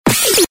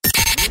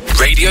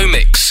Radio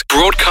Mix,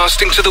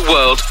 broadcasting to the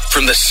world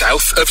from the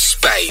south of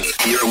Spain.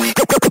 Here we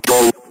go.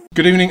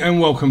 Good evening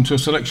and welcome to a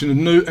selection of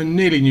new and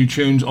nearly new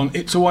tunes on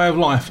It's a Way of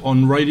Life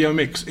on Radio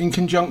Mix in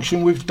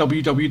conjunction with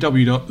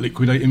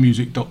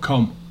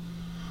www.liquidatormusic.com.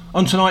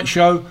 On tonight's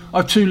show,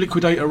 I've two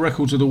Liquidator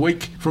records of the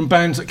week from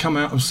bands that come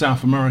out of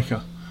South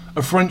America.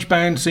 A French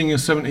band singing a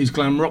 70s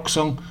glam rock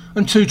song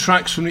and two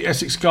tracks from the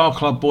Essex Ska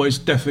Club boys'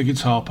 Death the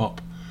Guitar Pop.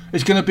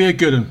 It's going to be a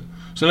good one,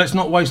 so let's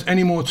not waste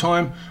any more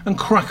time and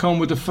crack on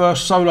with the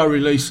first solo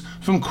release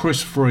from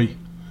Chris Free.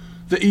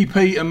 The EP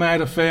A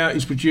Mad Affair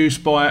is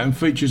produced by and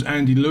features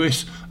Andy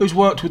Lewis, who's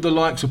worked with the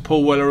likes of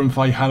Paul Weller and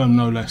Faye Hallam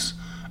no less.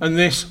 And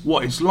this,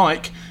 What It's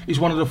Like,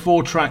 is one of the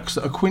 4 tracks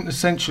that are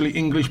quintessentially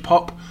English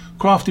pop,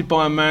 crafted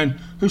by a man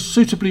who's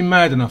suitably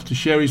mad enough to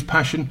share his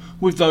passion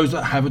with those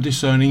that have a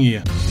discerning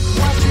ear.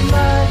 What's it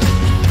like?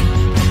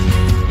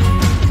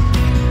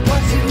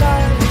 What's it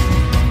like?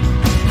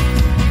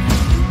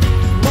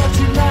 What's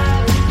it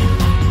like?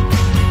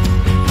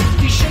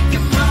 You're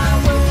shaking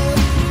my world.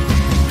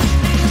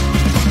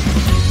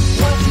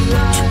 What's it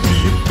like? To be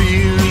a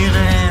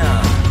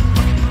billionaire.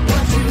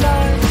 What's it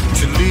like?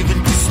 To live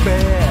in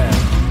despair.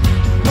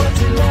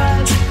 What's it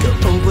like? To go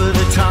over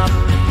the top.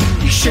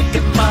 You're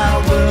shaking my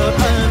world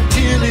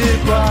until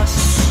it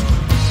rusts.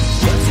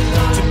 What's it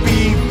like? To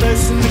be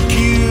first in the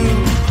queue.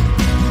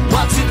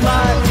 What's it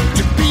like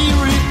to be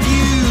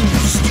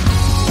refused?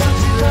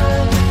 What's it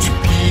like? To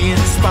be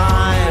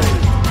inspired.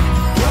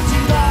 What's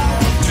it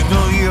like? To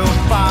know you're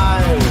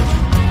fired.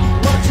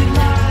 What's it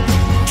like?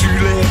 To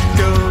let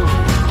go.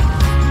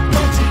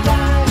 What's it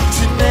like?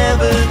 To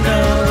never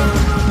know.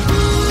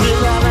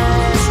 Will I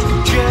last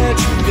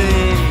judgment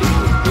day?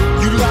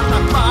 You light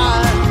my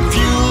fire,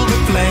 fuel the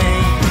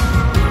flame.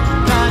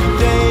 Night and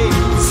day,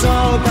 it's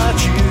all about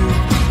you.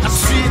 I'm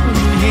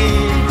sitting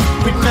here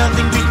with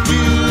nothing to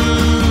do.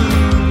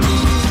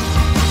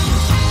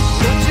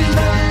 What's it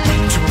like?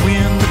 To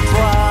win the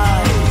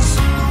prize.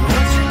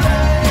 What's it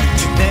like?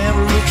 To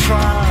never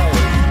try.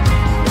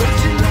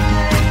 What's it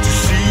like? To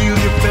seal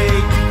your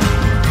fate.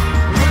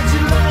 What's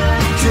it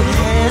like? To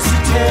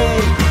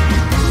hesitate.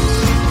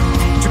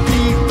 To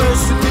be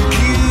first in the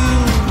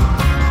queue.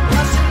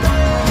 What's it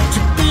like?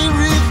 To be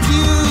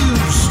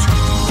refused.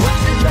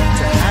 What's it To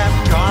like? have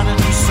God on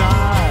your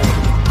side.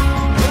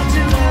 What's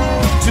it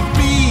like? To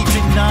be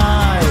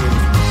denied.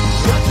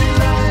 What's it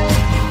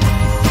like?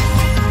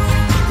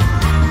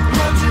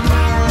 What's it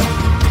like?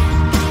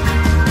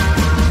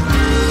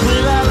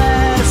 Will I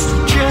last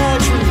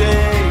judgment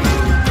day?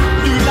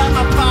 You light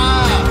my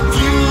fire,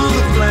 fuel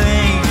the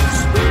flames.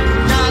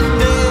 Night and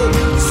day,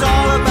 it's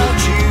all about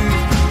you.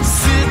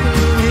 Sitting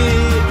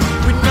here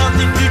with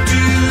nothing to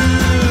do.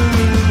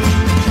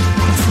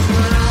 What's it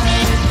like?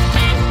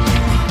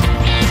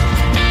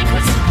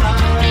 What's it like?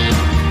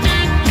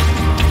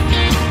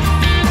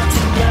 What's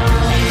it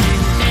like?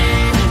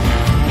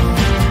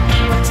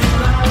 What's it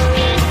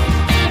like?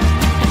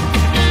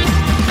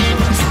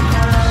 What's it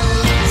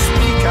like?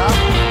 Speak up.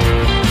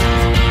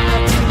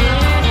 What's it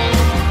like?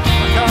 I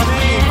can't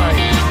hear you,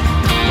 mate.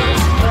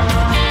 What's it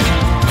like?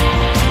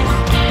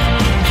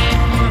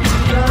 What's it like? What's it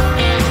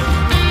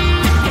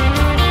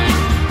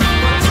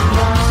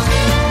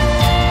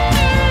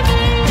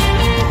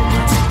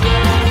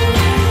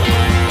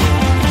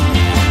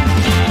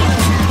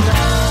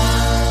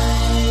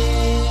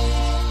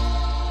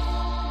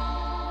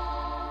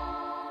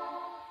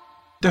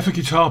Death the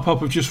Guitar Pop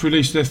have just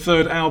released their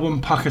third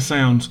album, Pucker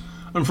Sounds,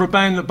 and for a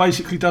band that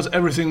basically does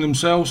everything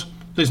themselves,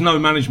 there's no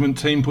management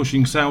team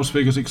pushing sales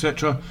figures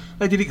etc,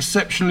 they did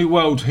exceptionally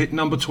well to hit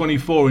number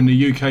 24 in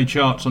the UK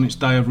charts on its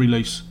day of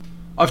release.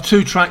 I've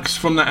 2 tracks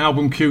from that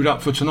album queued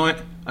up for tonight,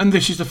 and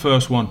this is the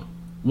first one,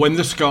 When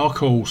the Ska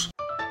Calls.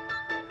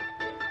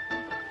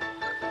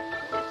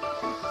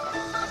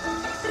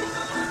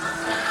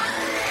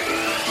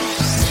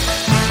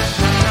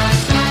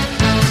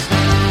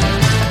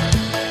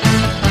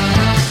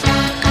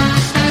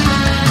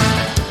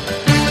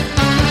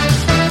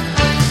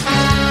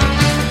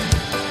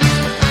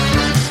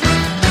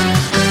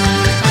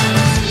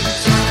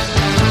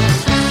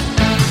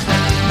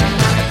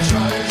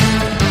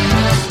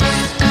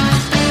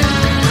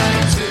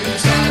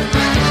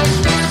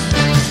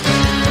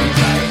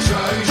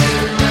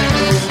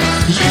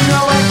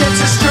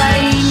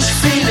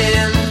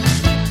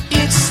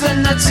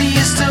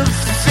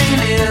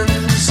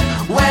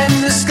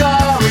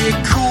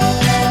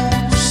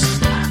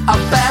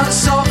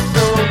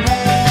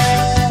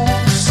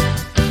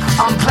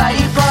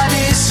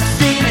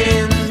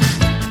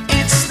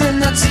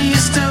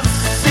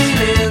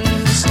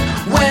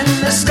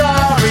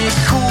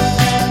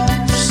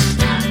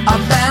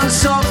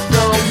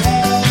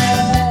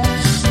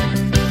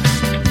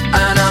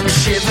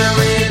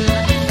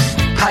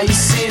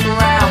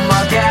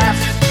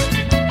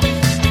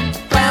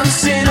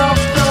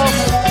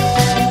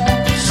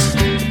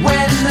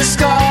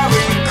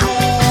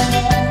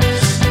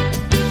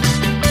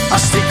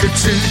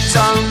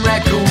 Two-tone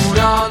record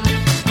on,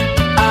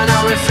 and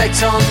I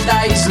reflect on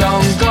days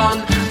long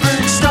gone,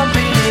 boot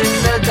stomping in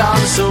the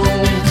dance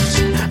halls,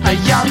 a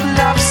young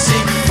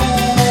lovesick fool.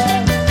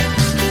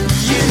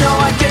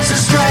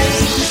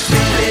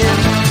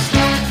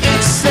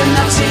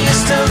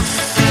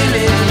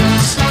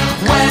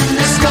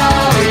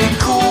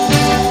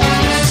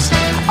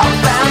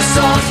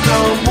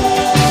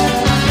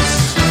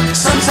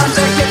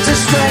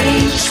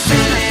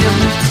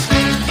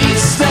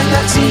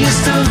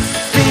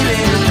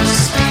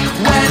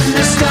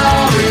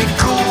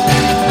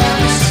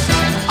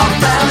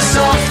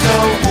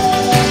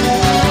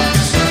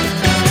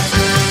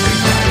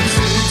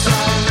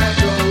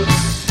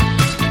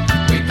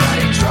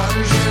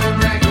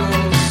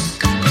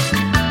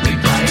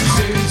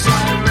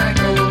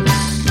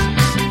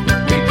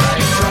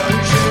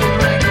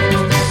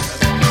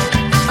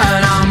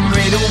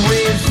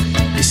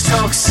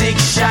 toxic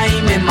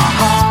shame in my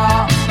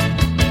heart.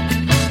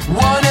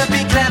 Wanna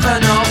be clever,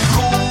 not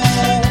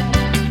cool.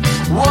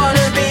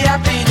 Wanna be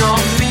happy,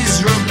 not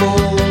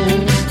miserable.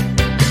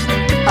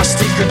 I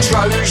stick a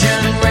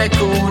Trojan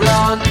record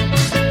on,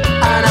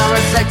 and I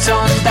reflect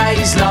on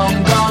days long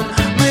gone.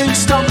 Moon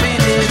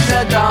stomping in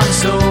the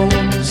dance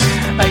halls,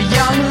 a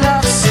young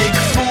lovesick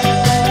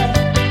fool.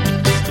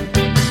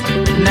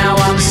 Now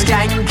I'm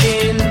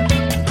skanking,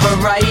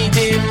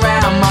 parading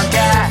round my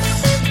gaff,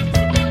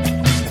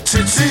 to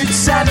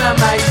toots and I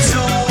make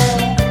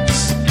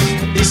tools.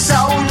 This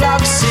old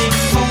lovesick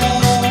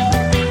fool.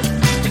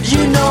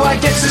 You know I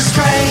get a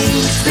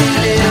strange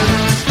feeling.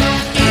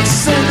 It's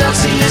the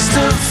nuttiest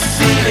of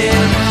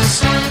feelings.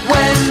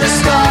 When the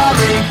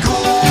story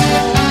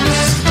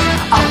calls,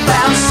 I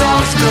bounce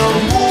off the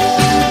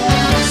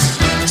walls.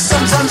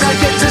 Sometimes I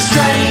get a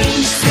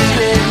strange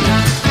feeling.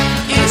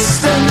 It's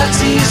the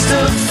nuttiest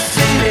of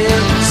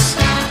feelings.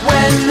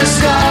 When the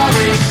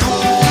story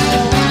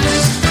calls,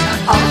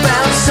 I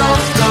bounce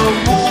off the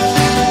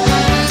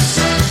walls.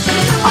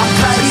 I'm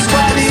played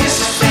by this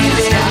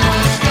feeling.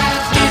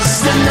 It's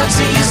the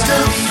nuttiest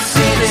of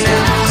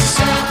feelings.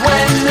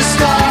 When the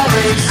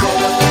story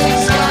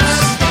calls,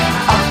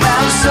 I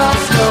bounce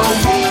off the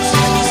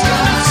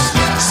walls.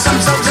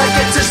 Sometimes I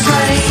get a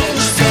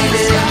strange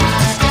feeling.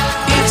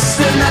 It's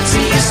the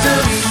nuttiest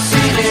of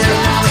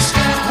feelings.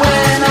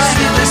 When I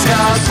hear the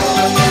sky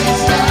call,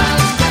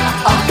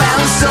 I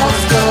bounce off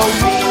the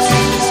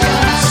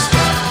walls.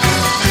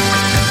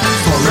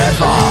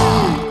 Forever.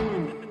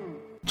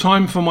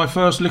 Time for my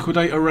first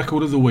Liquidator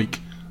record of the week.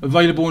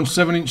 Available on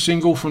 7-inch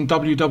single from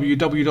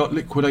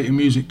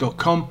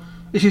www.liquidatormusic.com.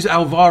 This is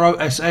Alvaro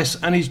SS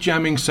and his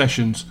jamming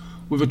sessions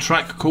with a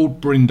track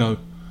called Brindo.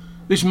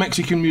 This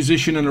Mexican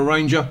musician and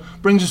arranger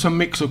brings us a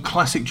mix of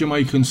classic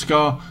Jamaican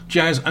ska,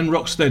 jazz and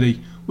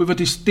rocksteady with a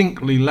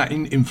distinctly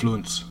Latin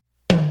influence.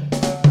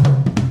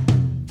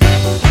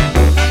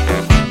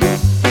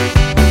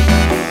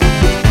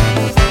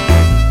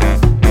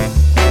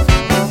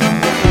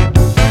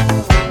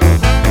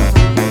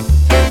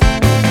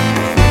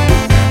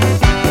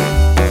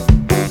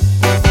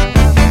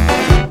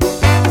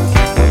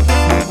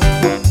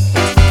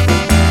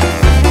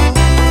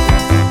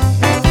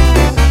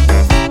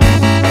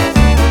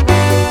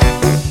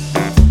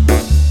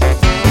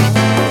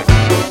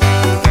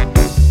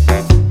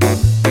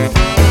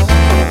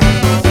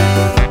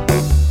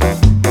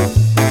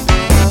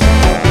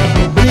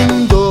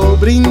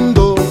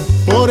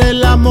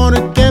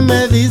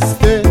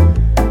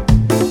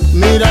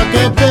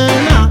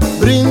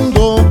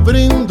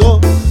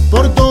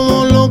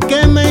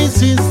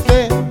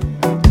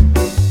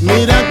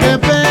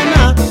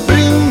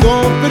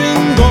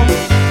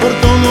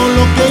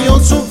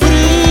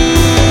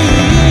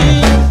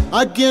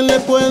 ¿A quién le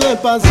puede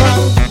pasar?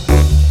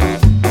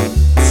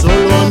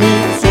 Solo a mí,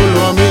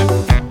 solo a mí.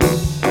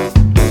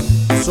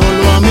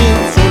 Solo a mí,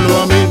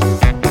 solo a mí.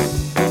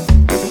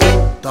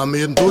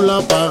 También tú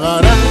la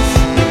pagarás,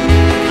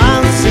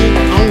 así,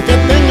 aunque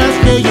tengas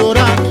que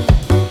llorar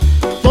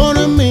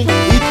por mí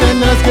y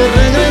tendrás que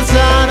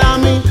regresar a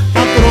mí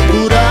a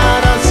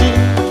procurar así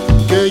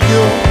que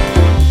yo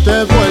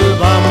te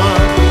vuelva a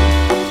amar.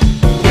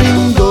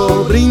 Brindo,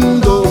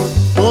 brindo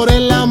por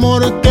el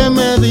amor que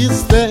me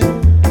diste.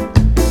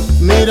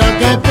 Mira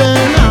qué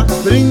pena,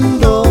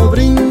 brindo,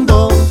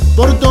 brindo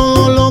por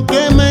todo lo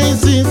que me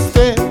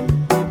hiciste.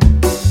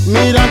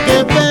 Mira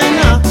qué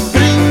pena,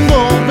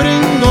 brindo,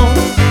 brindo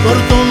por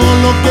todo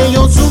lo que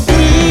yo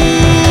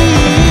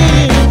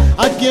sufrí.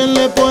 ¿A quién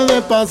le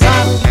puede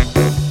pasar?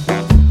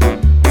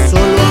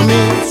 Solo a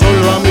mí,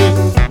 solo a mí.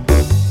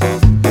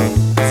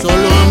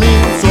 Solo a mí,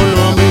 solo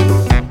a mí.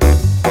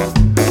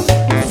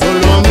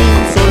 Solo a mí,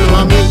 solo a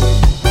mí.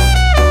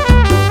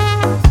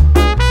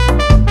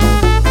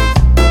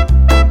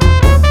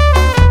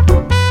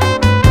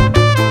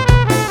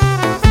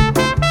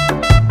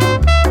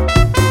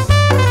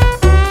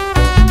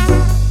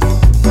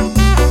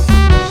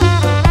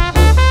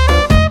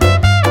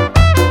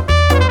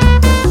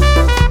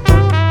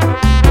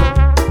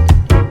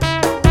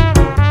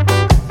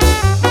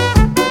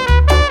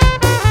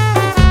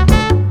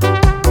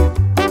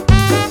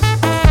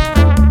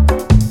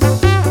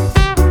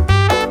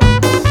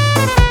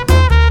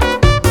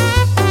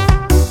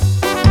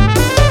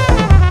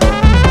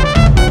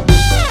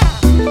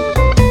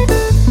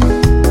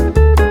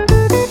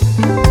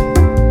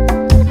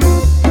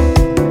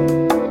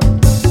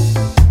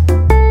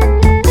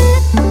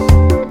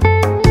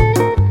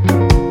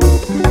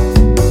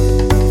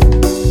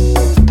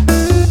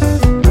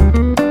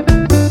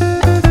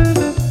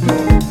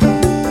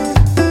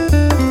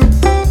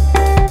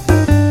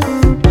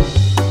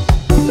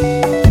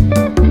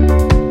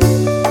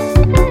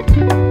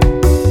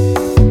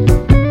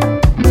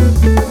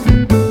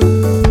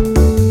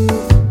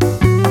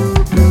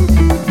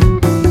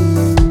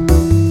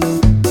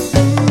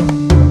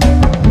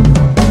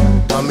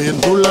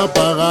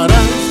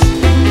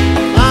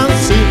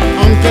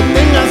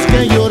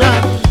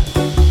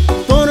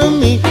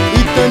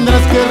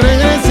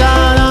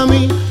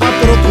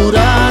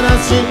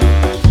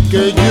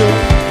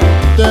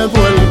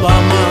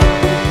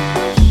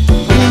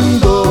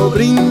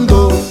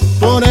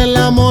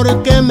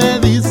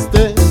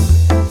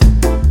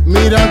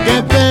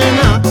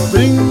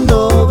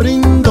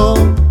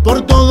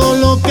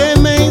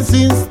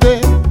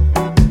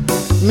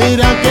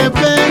 Mira qué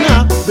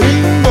pena,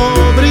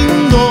 brindo,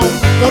 brindo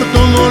por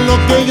todo lo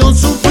que yo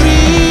sufrí.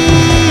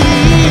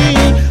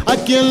 ¿A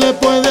quién le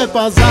puede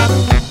pasar?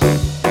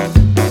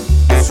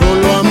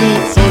 Solo a mí,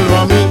 solo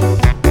a mí.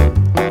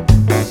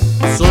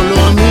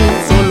 Solo a mí,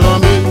 solo a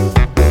mí.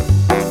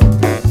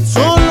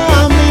 Solo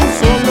a mí,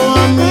 solo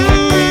a mí.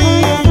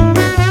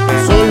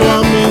 Solo a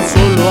mí,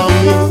 solo a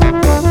mí.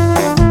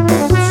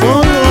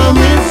 Solo a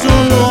mí,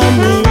 solo a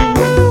mí.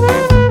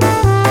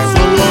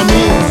 Solo a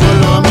mí,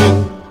 solo a mí.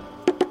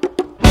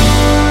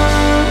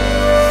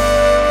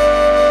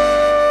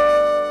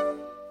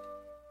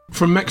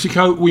 From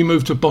Mexico, we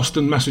move to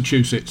Boston,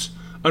 Massachusetts,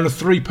 and a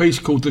three-piece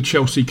called the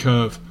Chelsea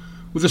Curve.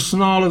 With the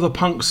snarl of the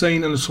punk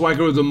scene and the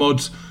swagger of the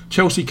mods,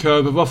 Chelsea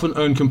Curve have often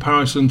earned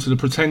comparison to the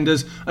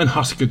Pretenders and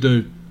Husker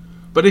Du.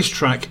 But this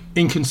track,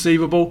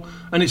 Inconceivable,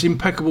 and its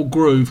impeccable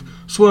groove,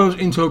 swerves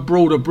into a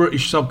broader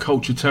British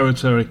subculture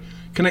territory,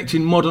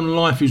 connecting modern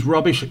life is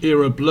rubbish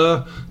era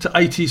Blur to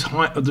 80s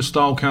height of the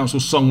Style Council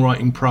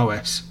songwriting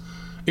prowess.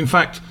 In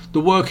fact,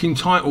 the working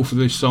title for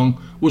this song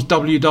was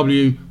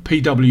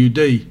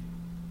WWPWD.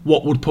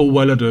 What would Paul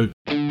Weller do?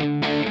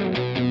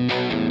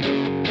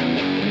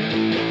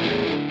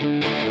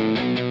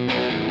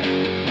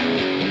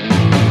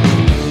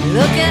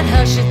 Look at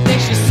her, she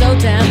thinks she's so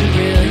damn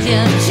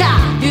brilliant.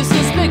 Child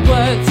uses big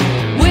words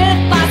with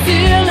my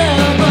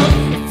syllables.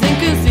 It's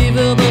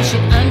inconceivable, she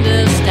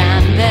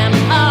understands them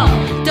all.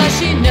 Does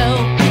she know?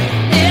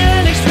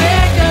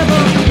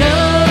 Inexplicable, no.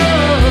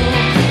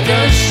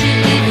 Does she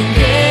even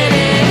get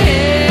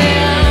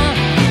it?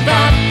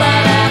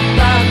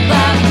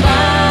 Ba-ba-da-ba-ba-ba.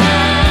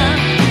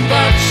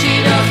 But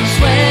she doesn't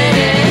sweat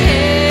it.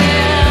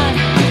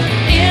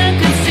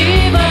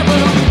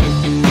 Inconceivable.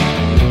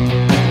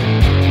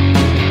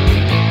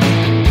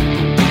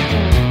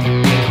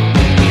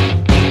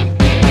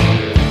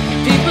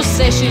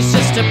 She's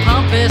just a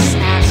pompous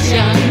ass,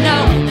 you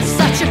know. It's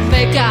such a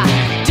faker,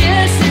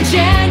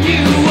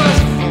 disingenuous.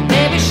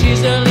 Maybe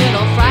she's a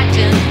little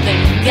frightened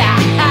thing. Yeah,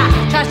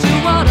 tries to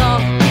ward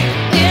off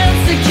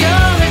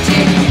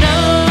insecurity. No,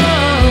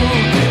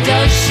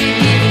 does she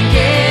even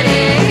get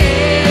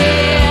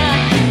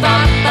it?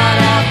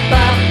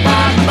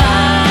 Ba-ba-da-ba-ba-ba.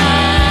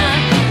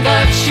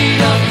 But she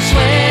doesn't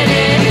sweat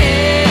it.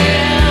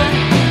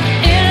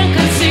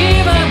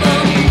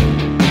 Inconceivable.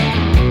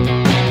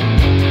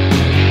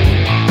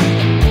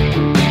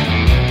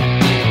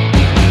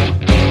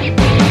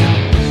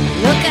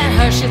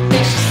 She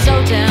thinks she's so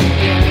damn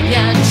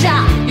brilliant.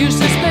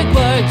 Uses big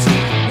words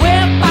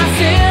with my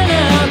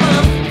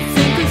syllables. It's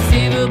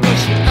inconceivable,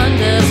 she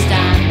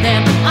understands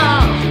them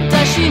all.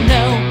 Does she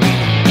know?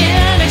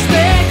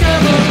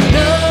 Inexplicable,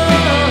 no.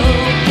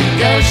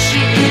 Does she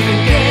even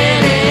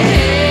get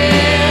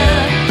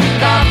it?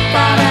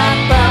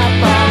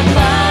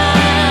 Ba-ba-da-ba-ba-ba.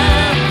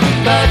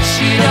 But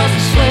she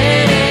doesn't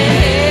sweat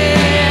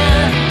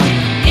it.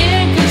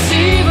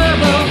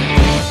 Inconceivable.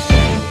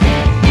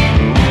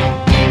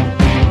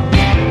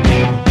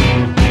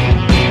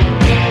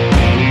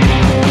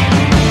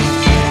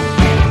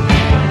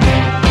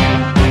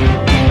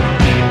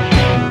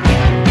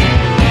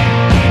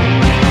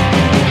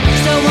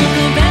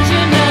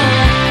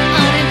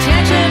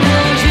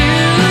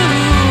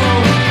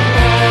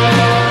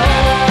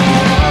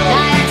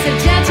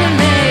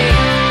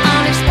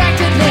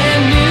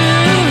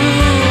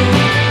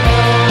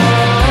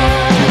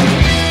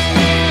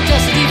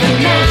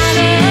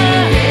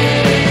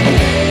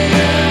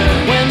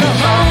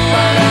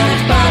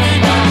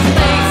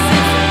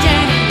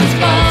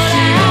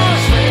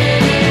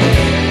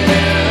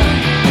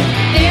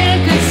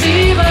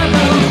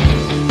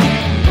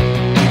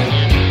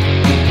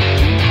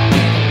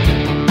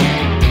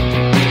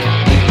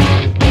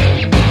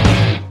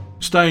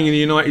 Staying in the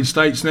United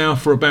States now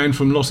for a band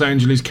from Los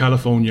Angeles,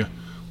 California.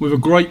 With a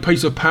great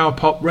piece of power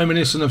pop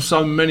reminiscent of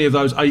so many of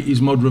those 80s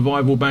mod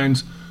revival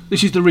bands,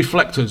 this is the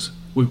Reflectors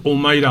with All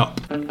Made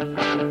Up.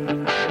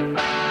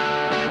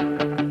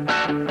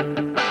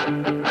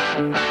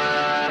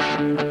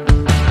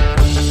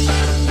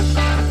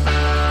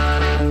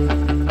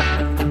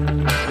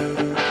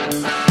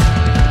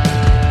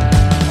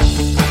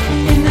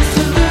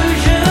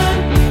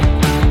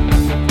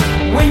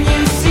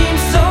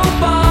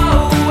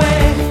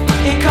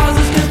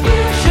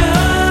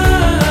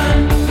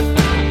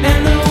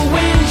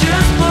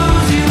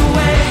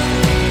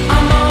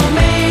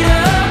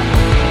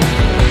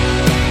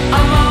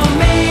 I'm all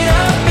made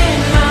up in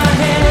my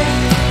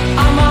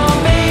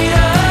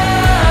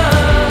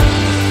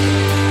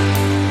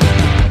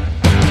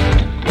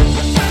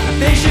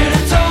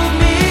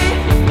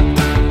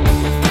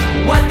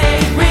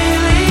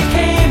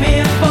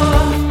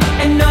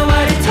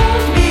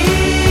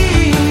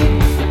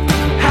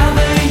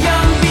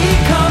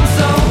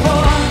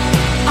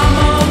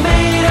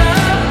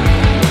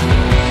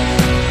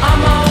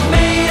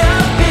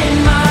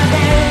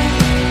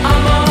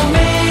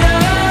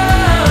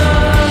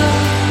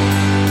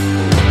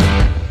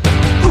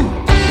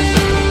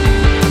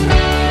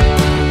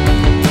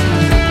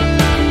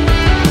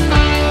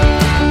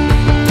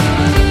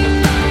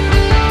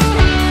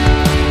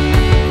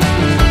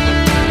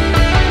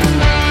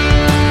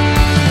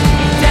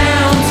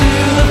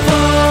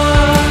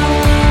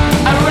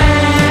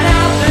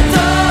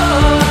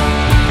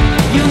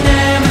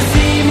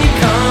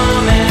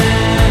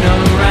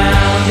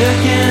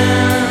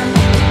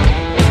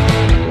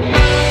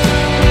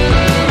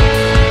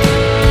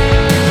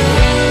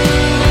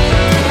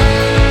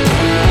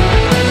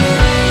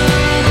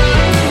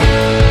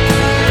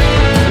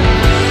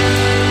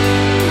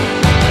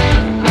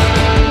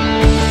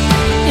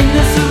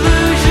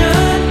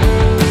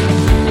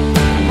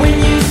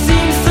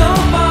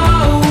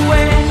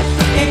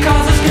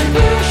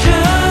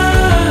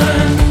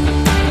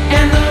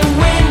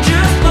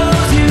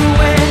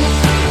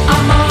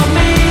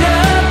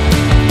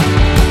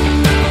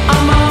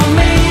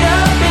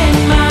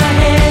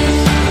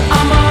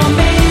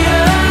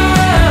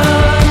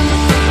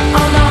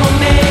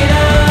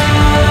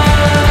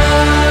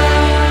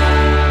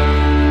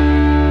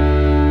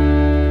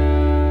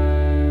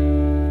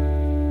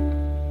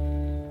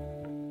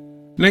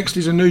next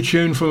is a new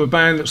tune from a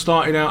band that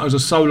started out as a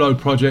solo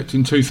project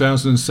in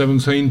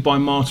 2017 by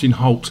Martin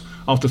Holt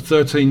after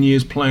 13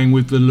 years playing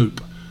with The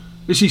Loop.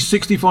 This is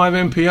 65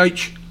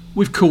 mph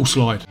with Cool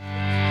Slide.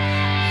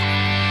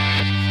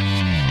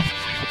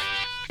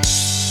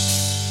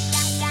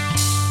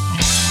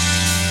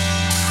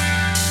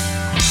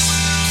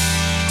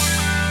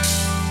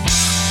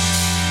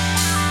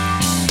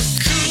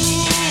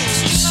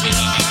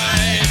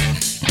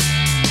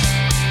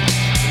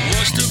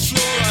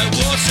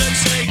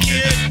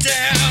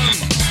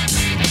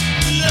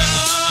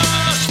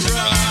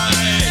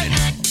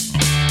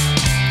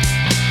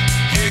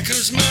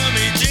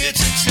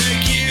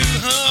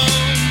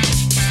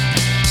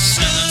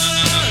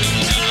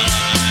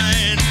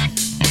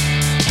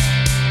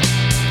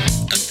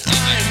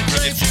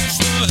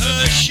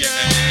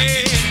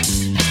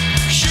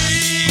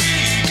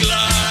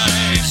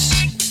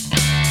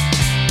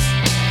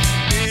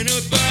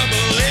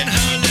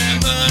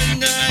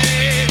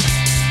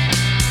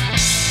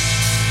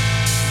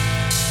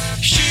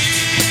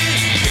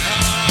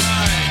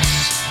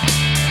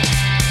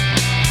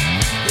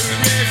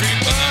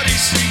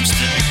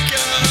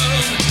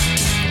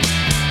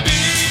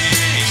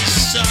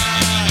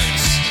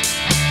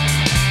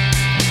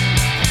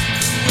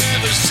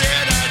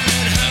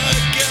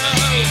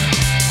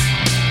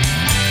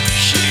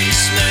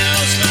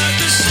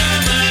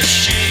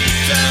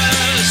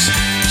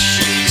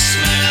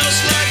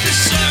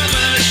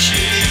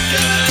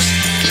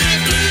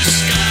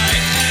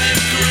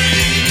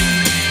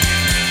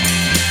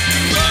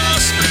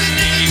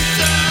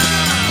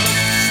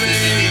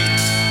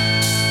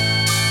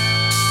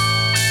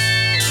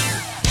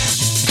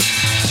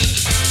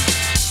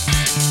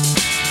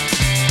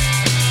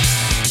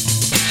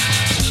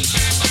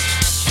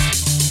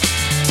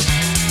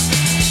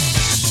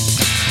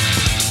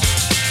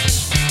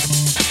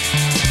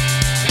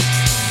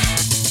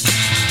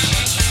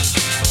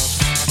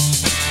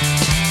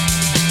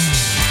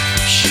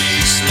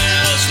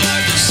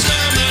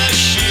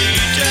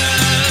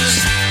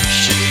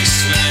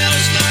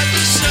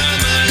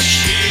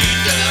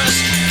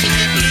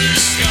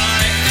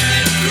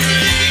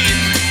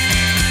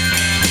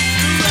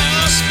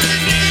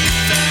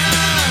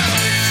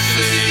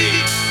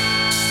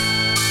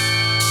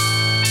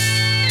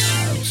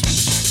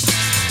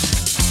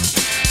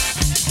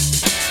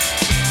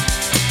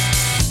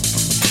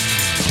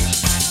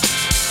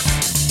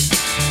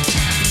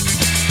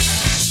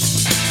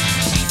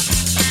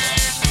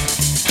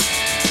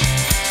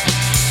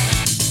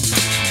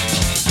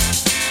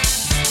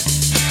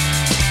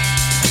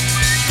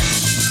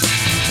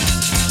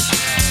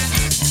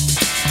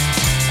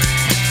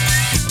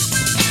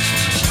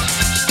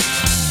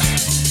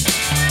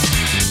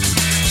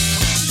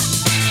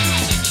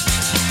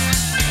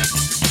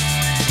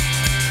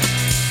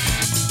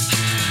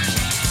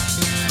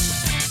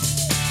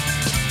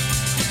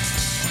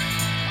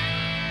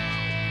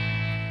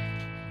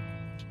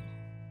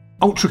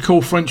 Ultra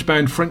cool French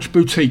band French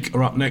Boutique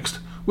are up next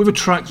with a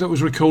track that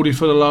was recorded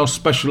for the last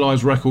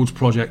Specialized Records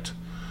project.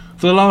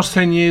 For the last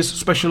 10 years,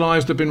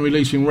 Specialized have been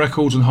releasing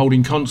records and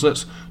holding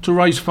concerts to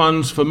raise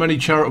funds for many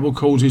charitable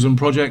causes and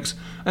projects,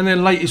 and their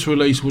latest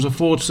release was a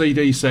 4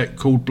 CD set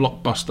called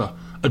Blockbuster,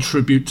 a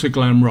tribute to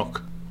glam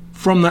rock.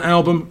 From that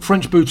album,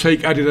 French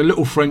Boutique added a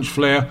little French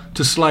flair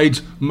to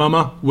Slade's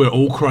Mama, We're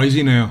All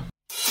Crazy Now.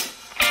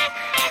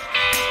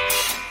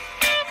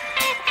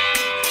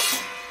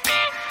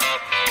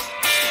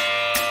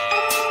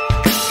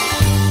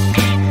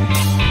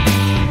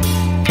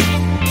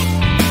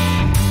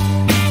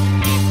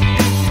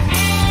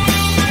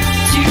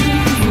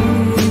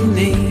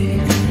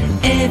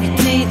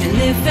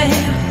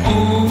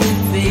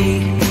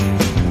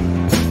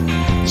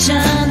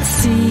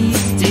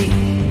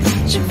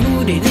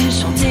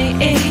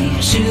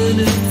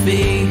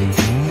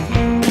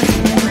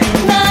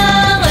 Ma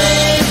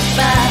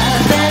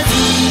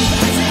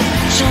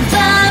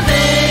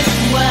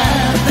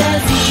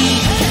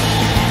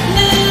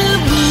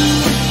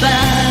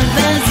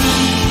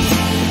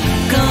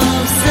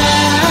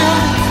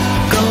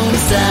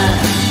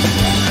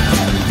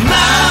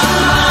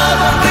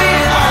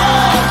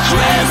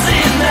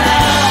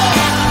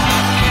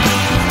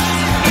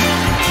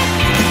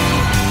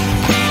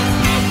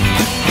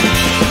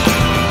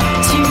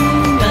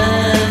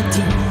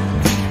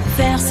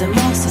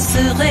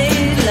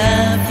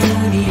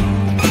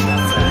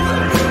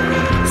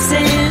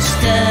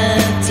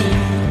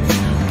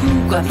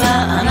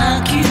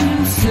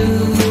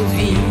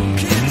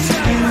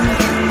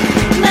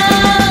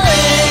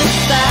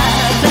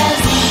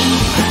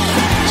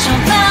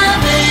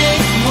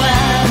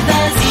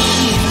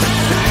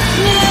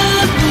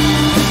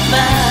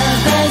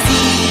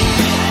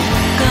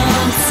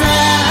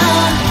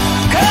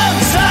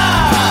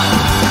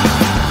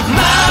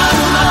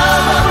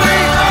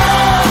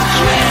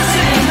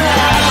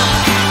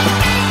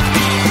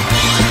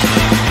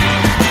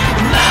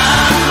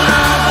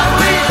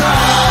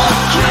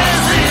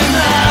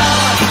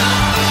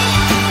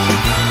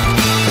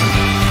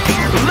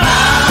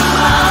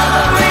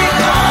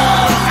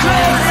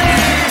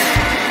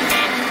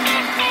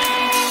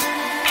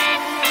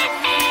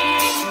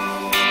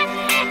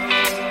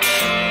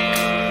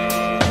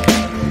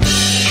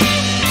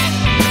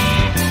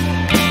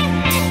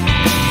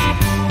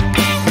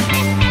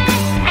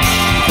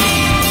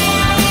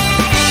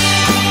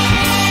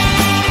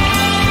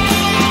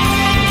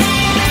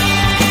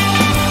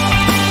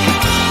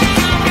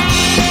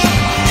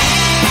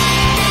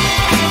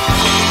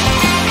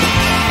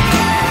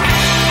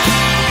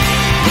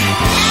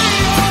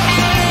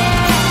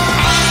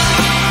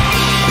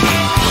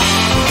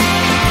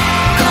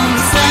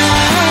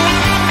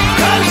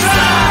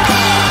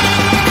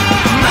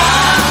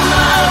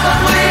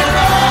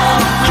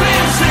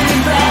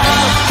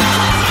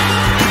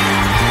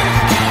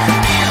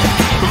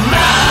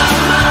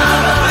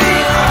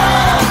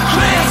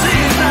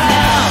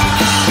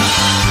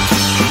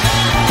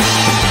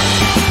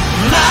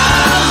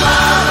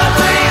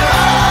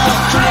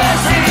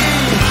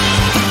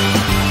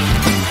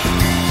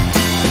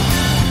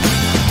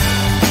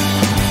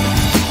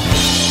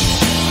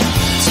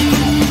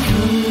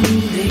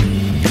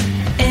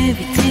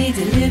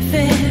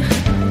préfère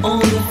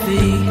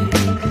enlever.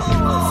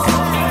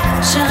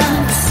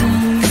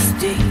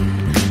 J'insistais,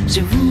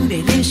 je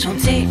voulais les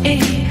chanter et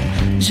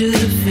je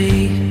le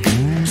fais.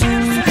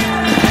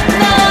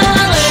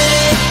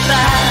 N'arrête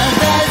pas,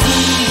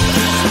 vas-y,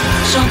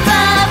 chante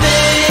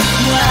avec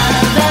moi,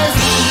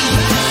 vas-y.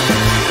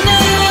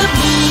 Ne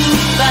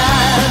bouge pas,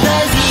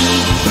 vas-y,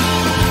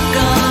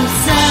 comme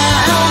ça.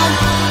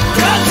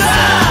 Comme ça.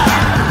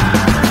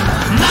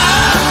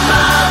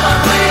 Mama, but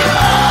we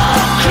all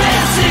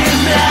crazy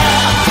now.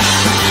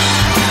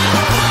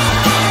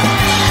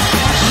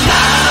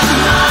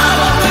 Mama,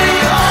 but we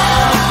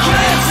all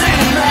crazy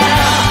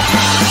now.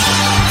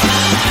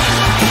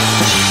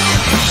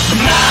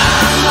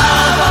 Mama,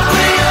 but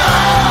we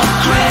all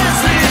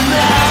crazy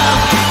now.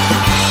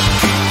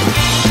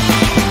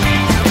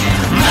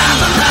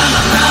 Mama,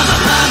 mama, mama,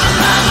 mama,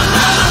 mama,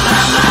 mama,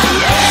 mama,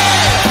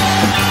 yeah.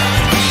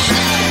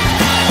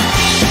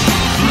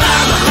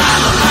 Mama,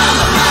 mama,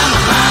 mama, mama,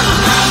 mama,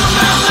 mama,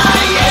 mama,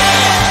 yeah.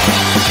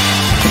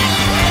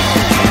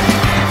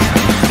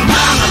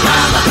 Mama,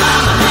 mama,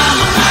 mama,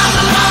 mama,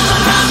 mama, mama,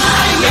 mama,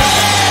 yeah.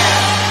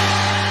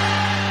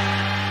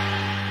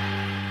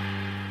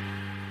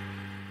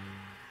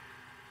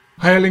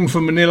 Hailing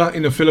from Manila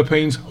in the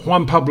Philippines,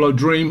 Juan Pablo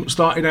Dream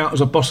started out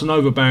as a bossa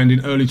nova band in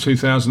early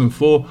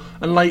 2004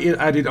 and later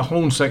added a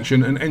horn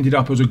section and ended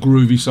up as a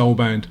groovy soul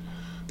band.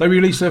 They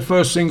released their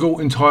first single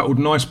entitled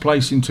Nice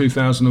Place in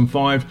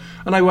 2005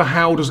 and they were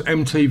hailed as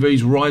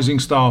MTV's rising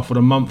star for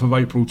the month of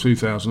April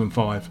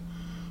 2005.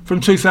 From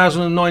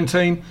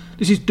 2019,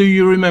 this is Do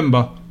You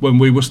Remember When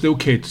We Were Still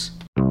Kids?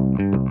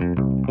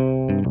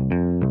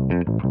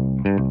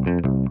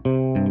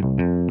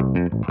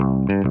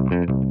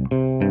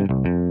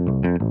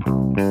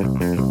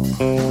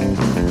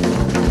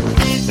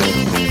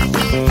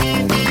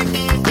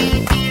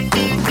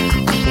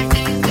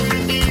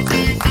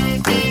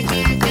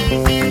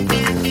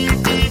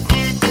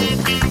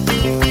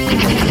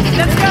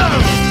 Let's go!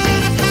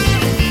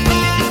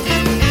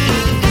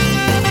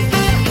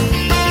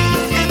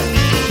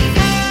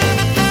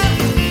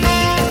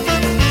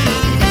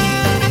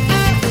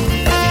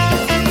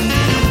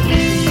 Do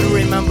you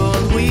remember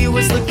when we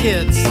was the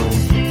kids?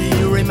 Do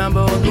you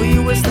remember when we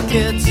was the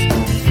kids? Do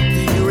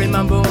you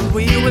remember when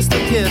we was the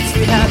kids?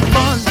 We had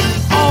fun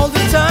all the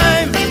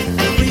time.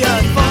 We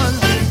had fun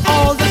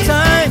all the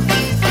time.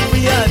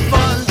 We had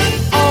fun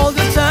all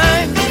the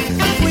time.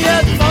 We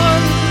had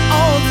fun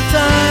all the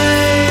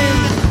time.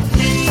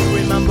 Do you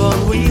remember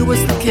when we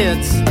was the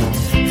kids?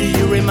 Do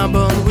you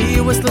remember when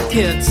we was the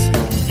kids?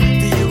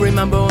 Do you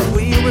remember when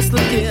we was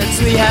the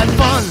kids? We had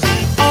fun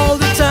all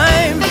the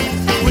time.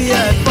 We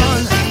had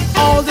fun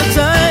all the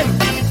time.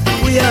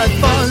 We had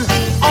fun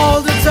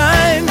all the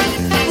time.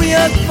 We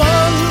had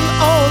fun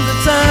all the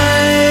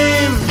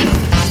time.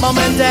 Mom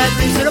and Dad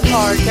meet in the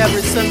park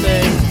every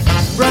Sunday.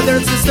 Brother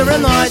and sister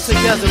and I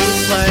together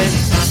we play.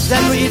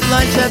 Then we eat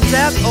lunch at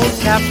that old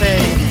cafe.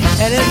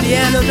 And at the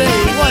end of the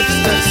day, watch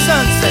the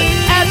sunset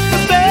at the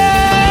bay.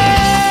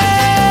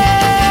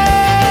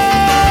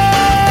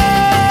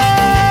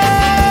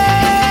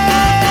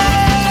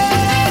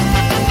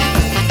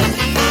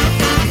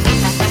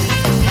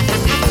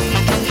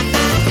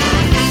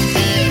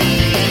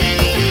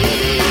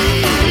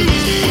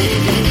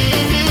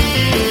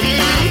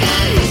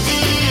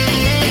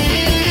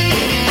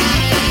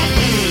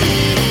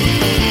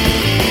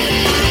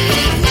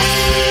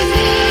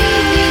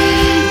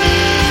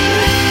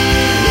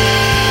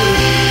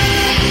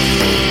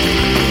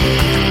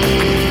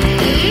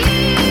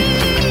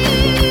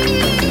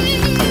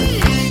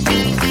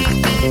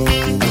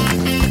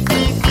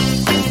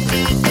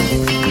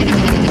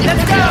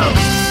 Let's go!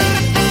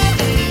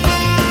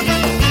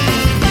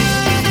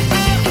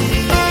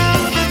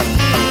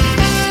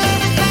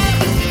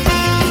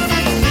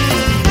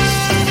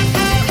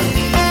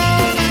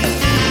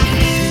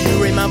 Do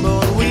you remember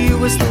when we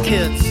was the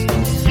kids?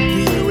 Do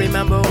you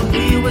remember when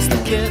we was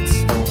the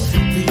kids?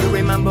 Do you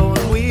remember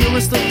when we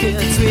was the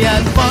kids? We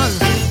had fun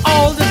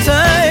all the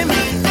time.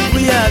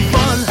 We had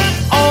fun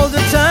all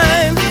the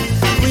time.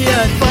 We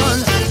had fun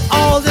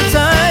all the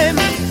time.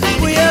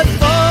 We had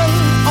fun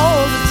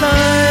all the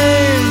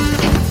time.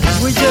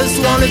 We just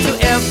wanted to do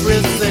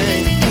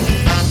everything,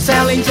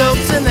 telling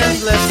jokes and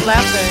endless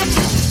laughing.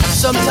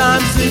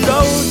 Sometimes we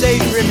go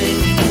daydreaming,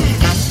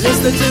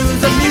 listening to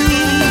the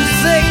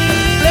music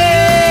play.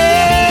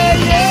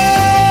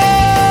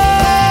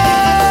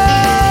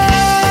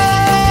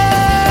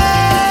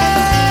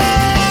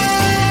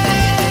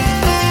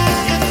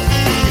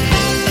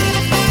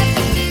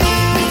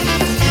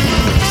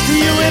 Do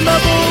you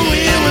remember when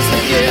we was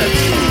the kids?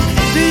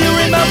 Do you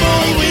remember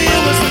when we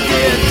was the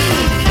kids?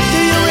 Do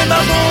you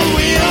remember when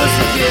we was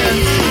the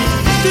kids?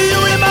 Do you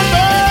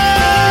remember?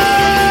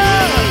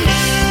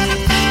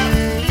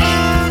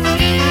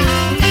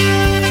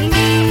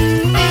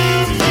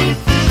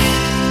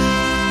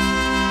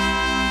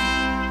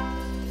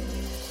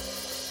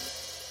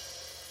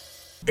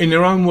 In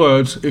their own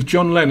words, if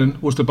John Lennon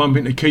was to bump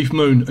into Keith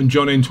Moon and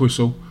John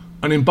Entwistle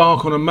and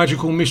embark on a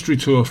magical mystery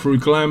tour through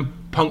glam,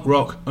 punk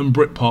rock and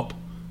Britpop,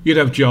 you'd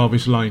have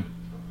Jarvis Lane.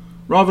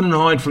 Rather than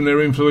hide from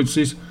their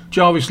influences,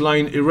 Jarvis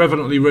Lane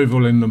irreverently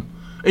revel in them,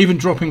 even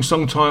dropping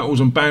song titles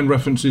and band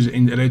references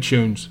into their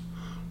tunes.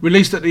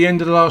 Released at the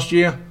end of the last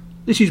year,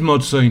 this is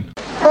Mod Scene.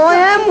 I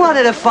am one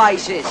of the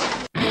faces.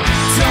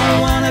 Don't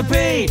wanna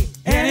be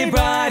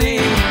anybody.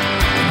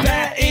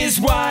 That is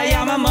why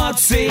I'm a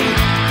Modsy.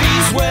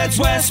 These words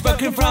were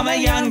spoken from a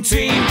young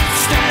team.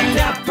 Stand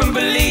up and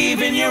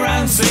believe in your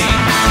own scene.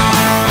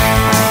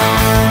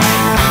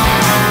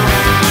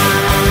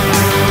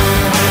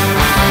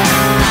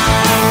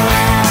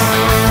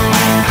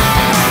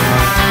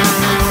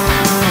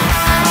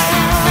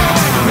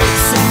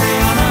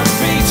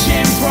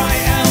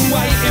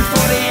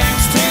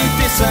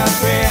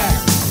 Disappear.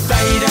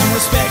 They don't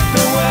respect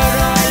the world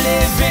I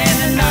live in,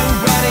 and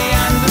nobody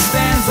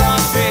understands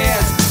our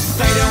fears.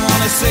 They don't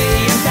want to see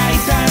and they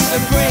don't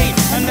agree,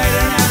 and they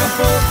don't have a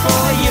thought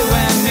for you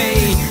and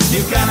me.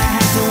 You're gonna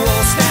have to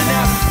all stand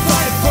up,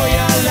 fight for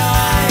your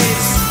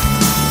lives.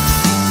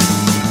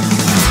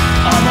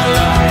 I'm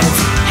alive,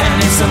 and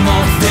it's a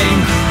mod thing,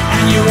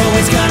 and you're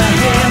always gonna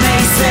hear me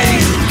sing.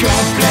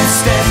 God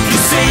bless them, you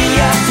see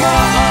you're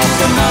part of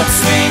the mod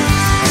scene.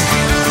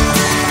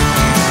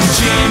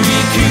 Jimmy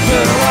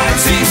Cooper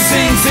writes, he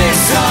sings this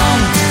song.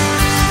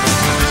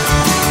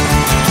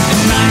 In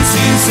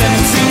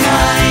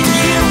 1979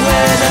 you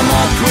were the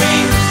mod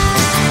queen.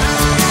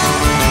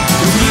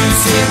 The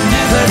music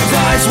never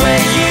dies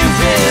where you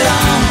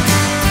belong.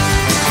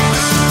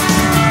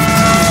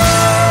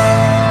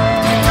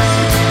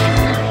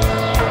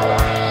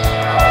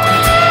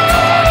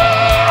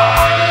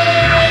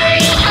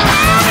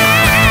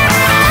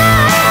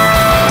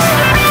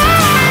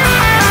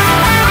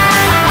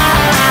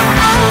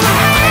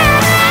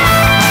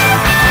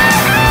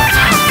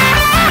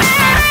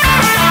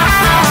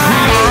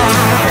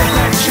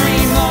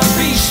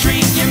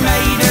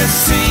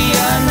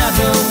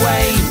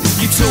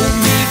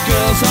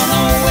 Aren't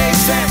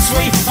always that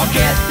sweet. I'll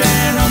get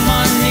down on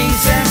my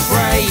knees and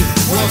pray.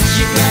 What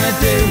you gonna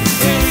do?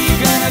 Who you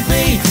gonna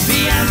be?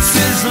 The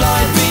answers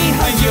lie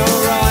behind your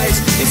eyes.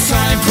 It's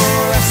time for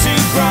us to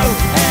grow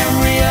and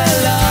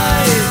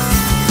realize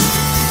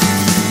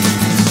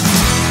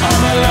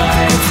I'm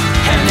alive,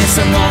 and it's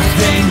a mod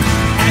thing,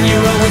 and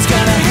you're always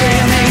gonna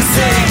hear me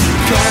sing.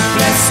 God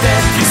bless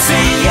that you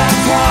see you're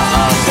part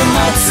of the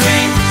mod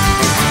scene.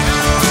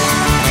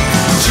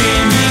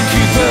 Jimmy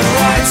Cooper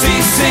writes,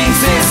 he sings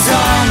this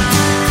song.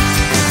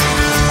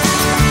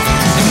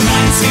 In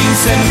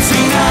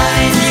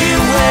 1979 you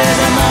were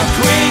the mod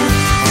queen.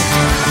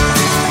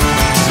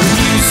 The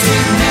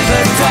music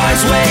never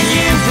dies where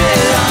you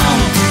belong.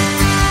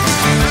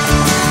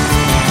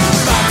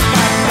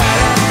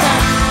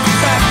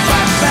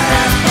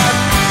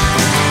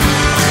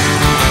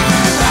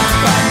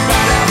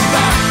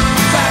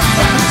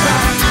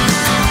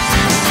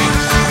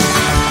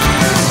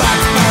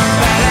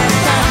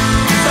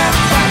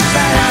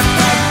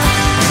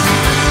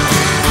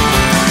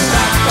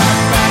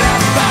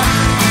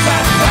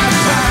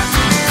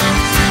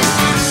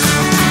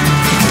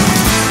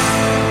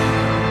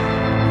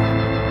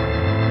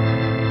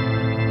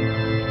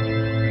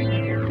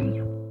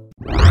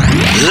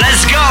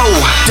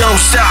 Don't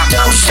stop,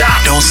 don't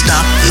stop, don't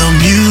stop the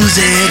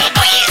music.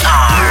 We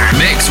are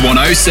Mix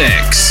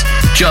 106.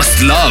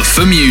 Just love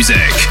for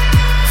music.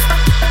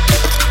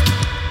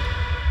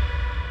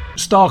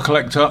 Star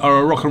Collector are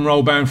a rock and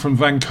roll band from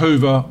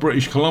Vancouver,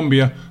 British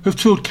Columbia, who've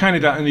toured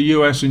Canada and the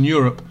US and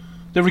Europe.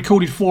 They've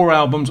recorded 4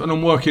 albums and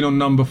I'm working on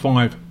number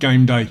 5,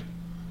 Game Day.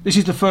 This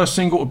is the first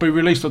single to be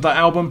released of that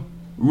album,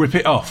 Rip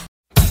It Off.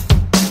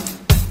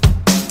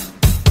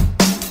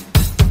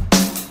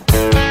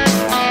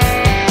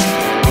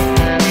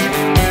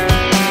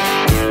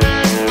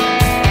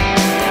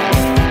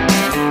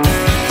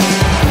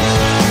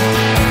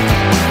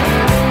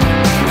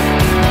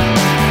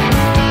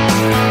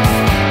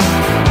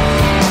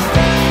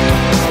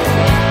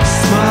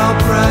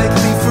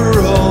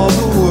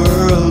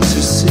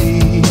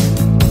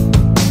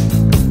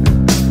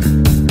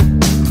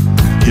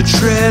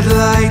 Tread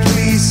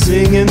lightly,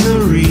 singing the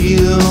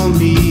real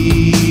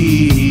me.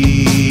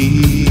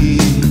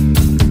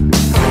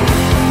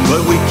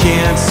 But we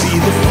can't see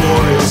the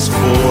forest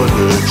for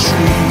the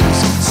trees.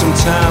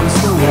 Sometimes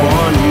the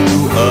one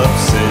who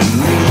ups and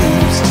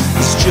leaves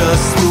is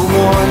just the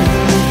one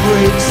who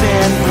breaks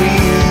and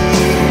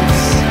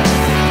bleeds.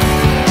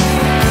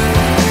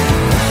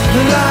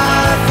 The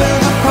life of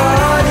the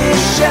party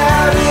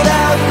shouted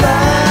out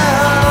loud.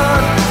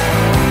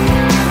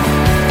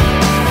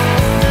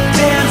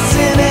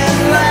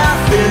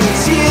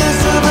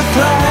 Tears of a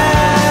cloud,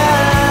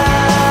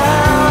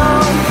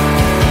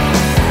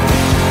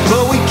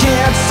 but we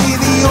can't see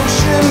the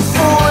ocean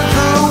for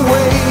the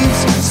waves.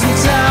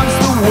 Sometimes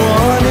the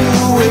one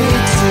who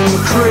waits and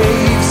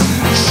craves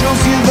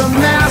shows you the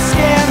mask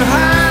and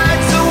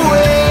hides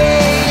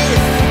away.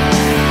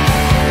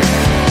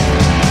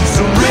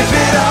 So rip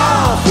it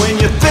off when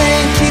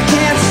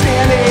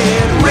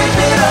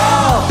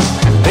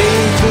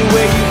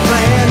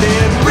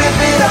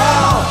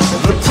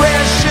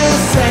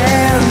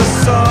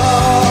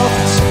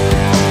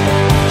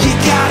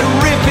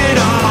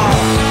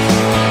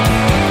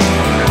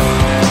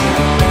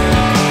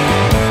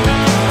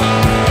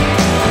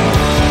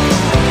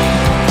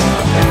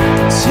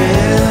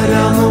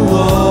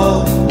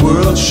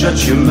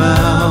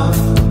mouth.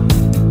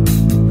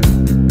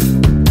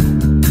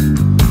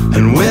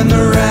 And when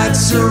the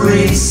rats are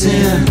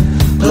racing,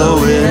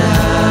 blow it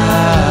out.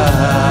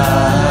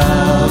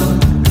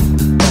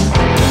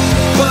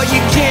 But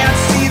you can't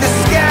see the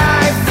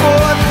sky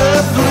for the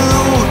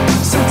blue.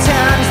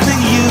 Sometimes the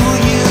you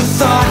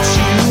thought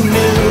you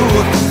knew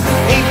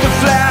ain't the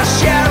flash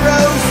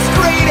arrows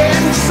straight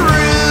and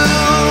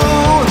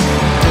true.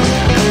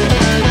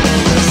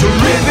 So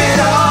rip it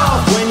off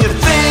when you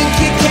think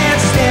you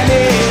can't stand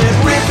it.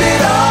 Rip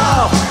it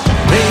off,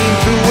 ain't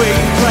the way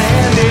you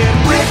planned it.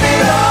 Rip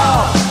it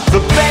off,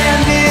 the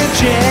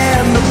bandage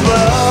and the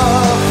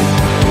buff.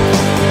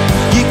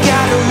 You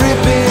gotta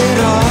rip it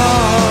off.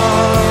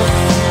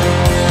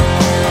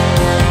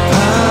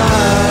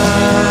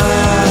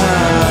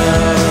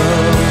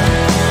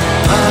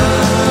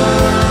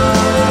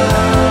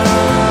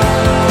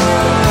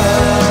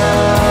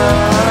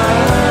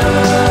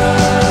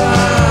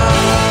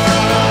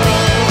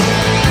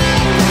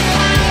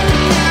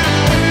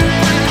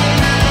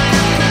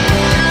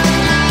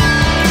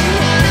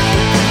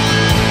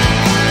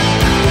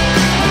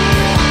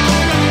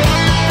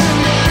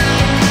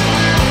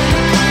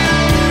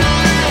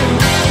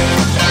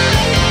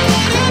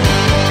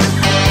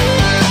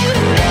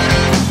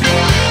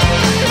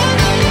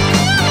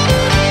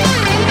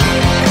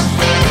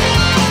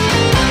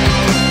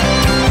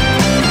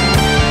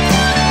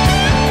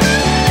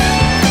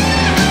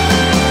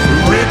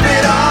 Rip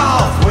it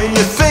off when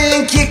you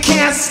think you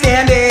can't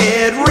stand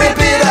it. Rip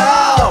it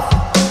off,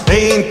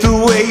 ain't the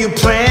way you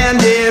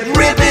planned it.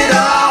 Rip it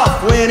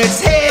off when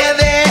it's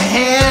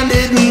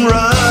heavy-handed and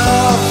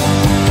rough.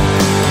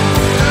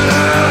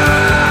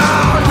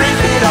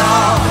 Rip it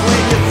off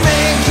when you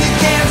think you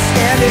can't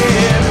stand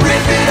it.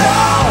 Rip it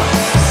off,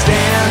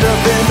 stand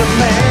up and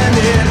demand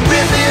it.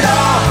 Rip it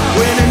off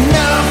when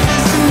enough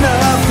is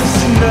enough is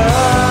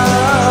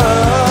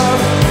enough.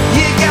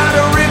 You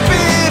gotta rip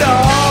it off.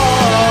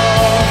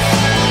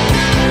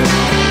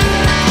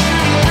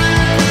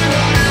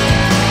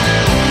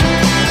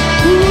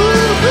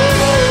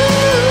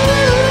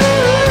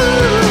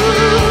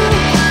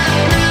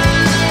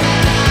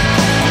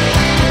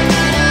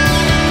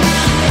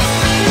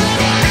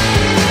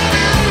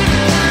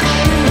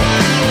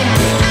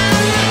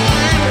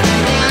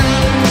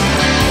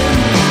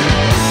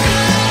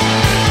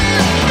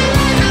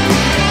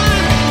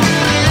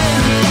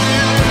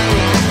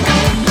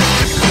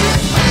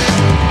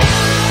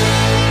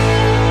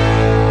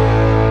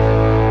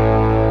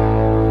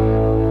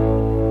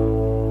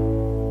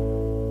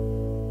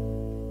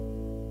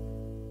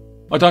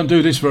 I don't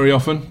do this very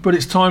often, but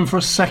it's time for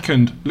a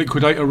second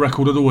Liquidator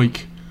record of the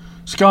week.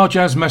 Ska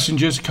Jazz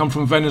Messengers come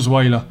from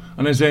Venezuela,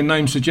 and as their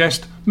name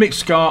suggests, mix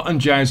ska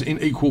and jazz in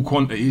equal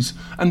quantities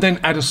and then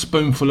add a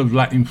spoonful of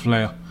Latin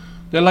flair.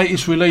 Their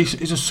latest release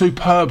is a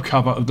superb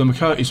cover of the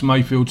Curtis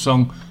Mayfield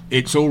song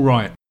It's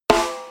Alright.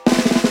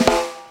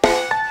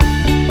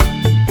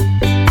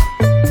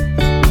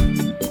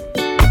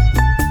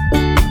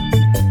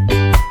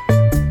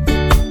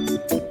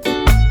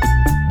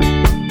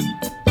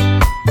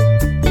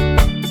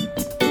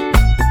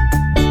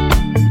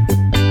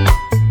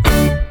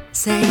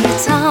 Say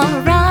it's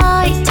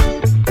alright.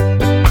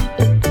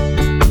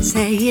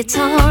 Say it's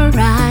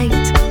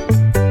alright.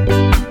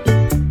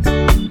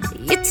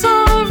 It's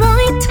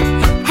alright.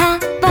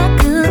 Have a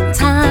good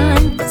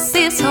time. 'Cause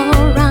it's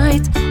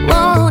alright.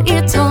 Whoa,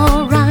 it's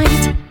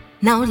alright.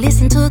 Now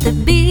listen to the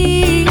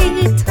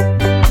beat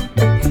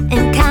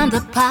and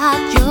kinda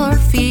pat your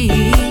feet.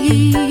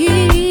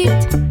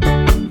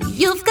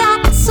 You've got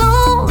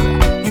soul,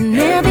 and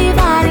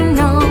everybody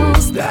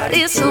knows that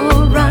it's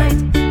alright.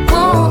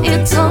 Oh,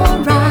 it's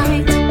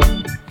alright.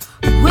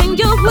 When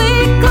you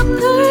wake up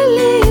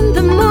early in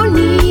the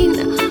morning,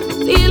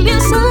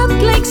 feeling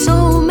sucked like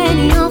so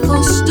many of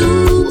us do.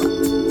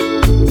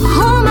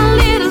 Hold my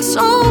little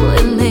soul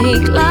and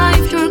make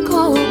life your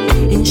goal,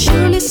 and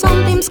surely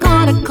something's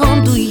gonna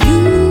come to you.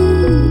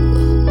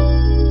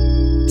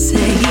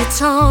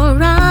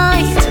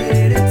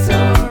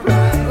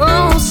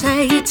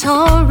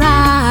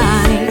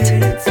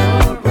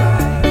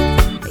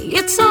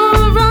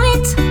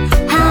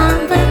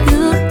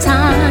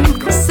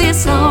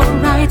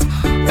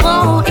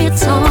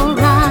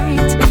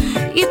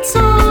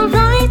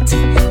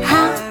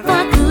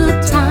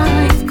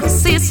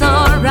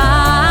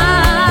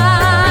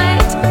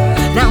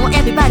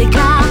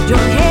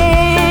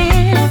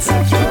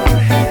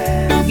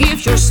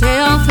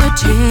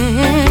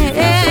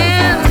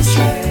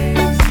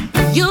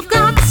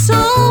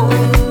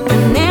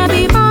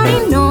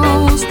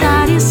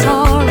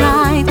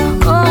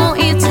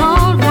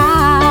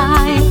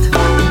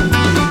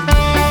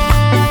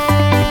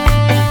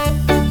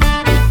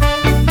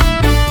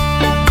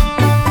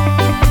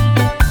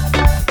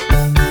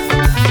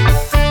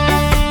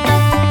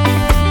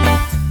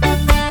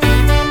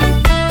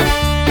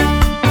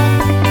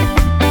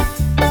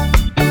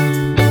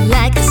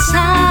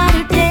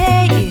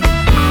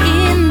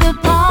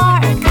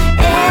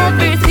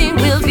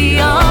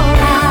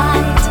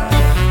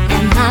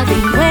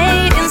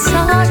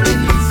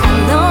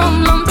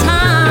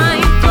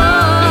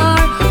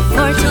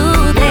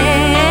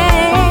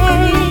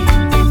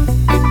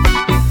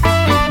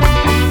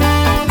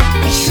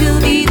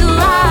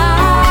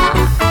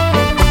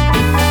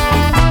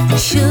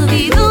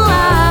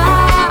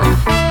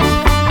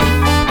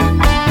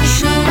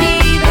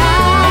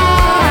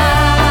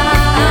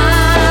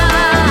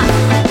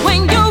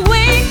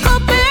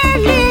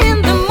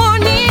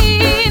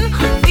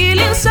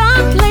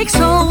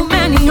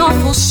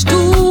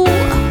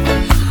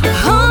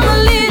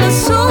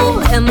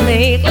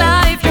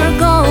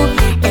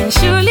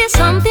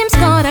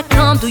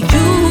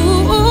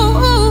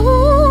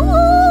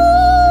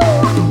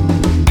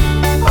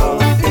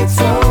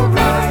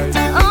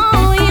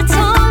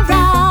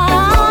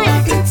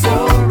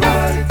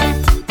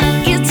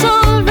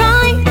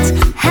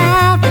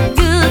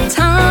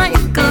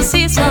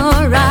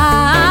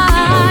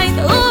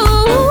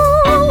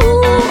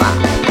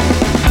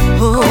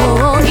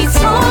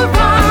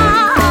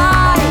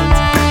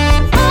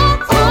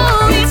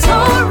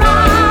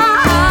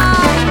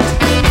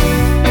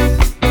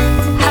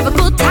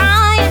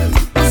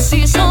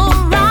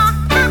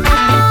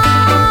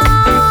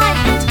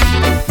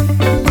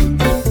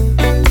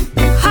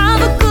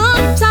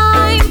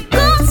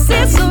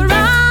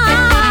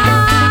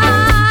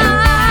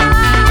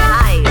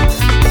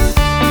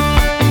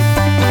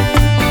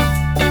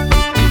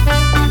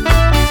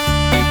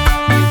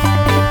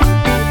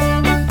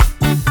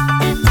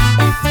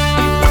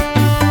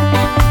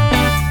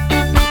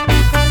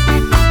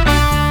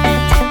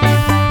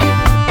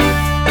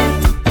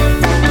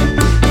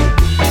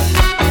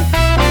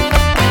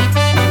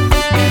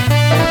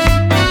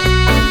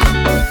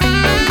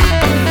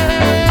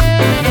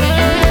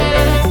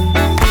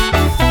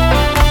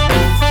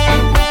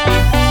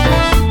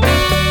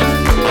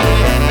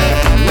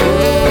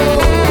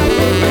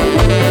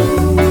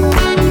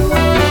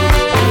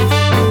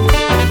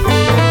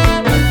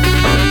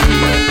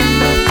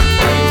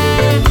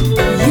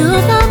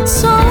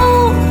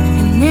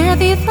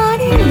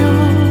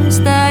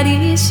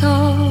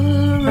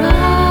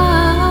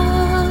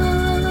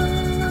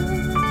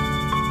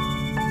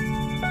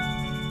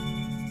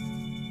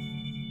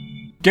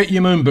 Get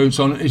Your Moon Boots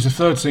On is the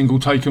third single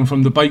taken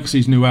from the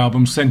Bakesy's new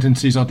album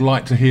Sentences I'd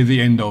Like to Hear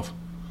the End Of.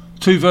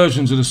 2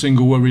 versions of the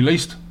single were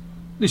released.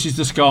 This is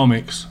the Ska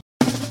mix.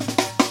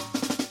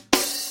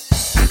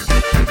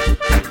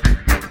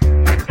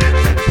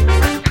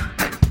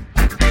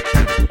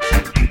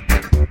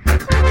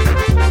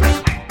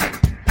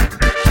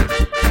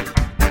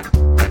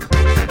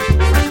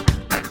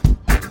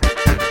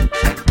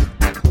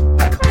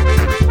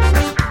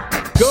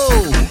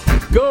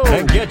 Go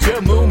and get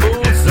your moon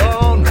boots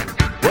on.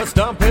 We're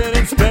stomping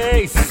in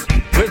space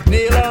with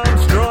Neil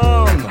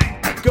Armstrong.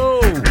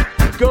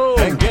 Go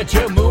and get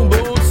your moon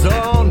boots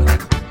on.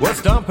 We're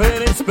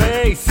stomping in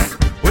space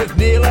with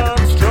Neil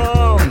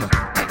Armstrong.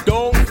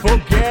 Don't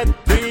forget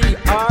the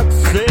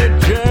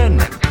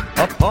oxygen.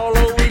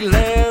 Apollo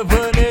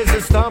 11 is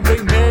a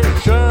stomping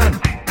mission.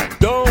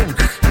 Don't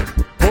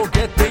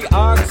forget the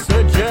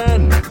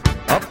oxygen.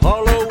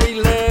 Apollo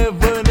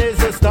 11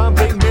 is a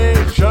stomping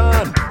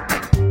mission.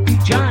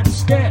 John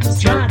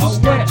Steps, oh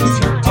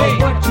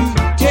what you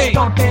take,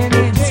 stomping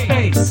in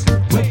space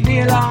with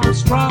Neil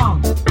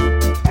Armstrong.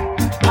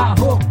 I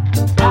hope,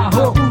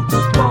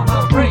 boots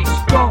gonna break,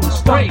 go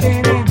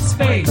stomping in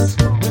space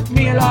with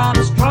Neil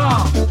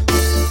Armstrong.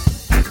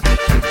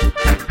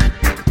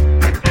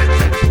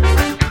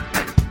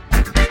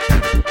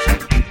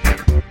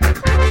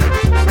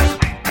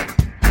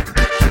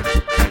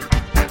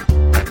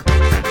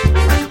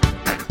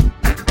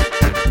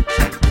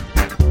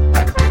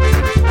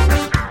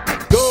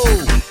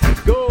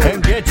 Go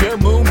and get your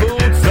moon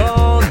boots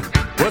on.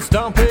 We're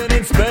stomping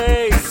in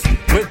space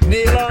with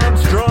Neil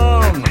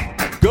Armstrong.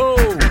 Go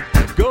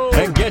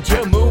and get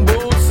your moon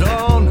boots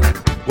on.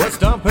 We're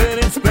stomping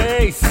in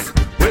space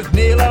with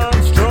Neil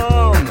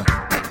Armstrong.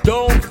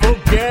 Don't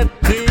forget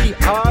the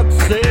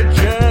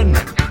oxygen.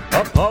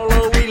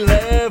 Apollo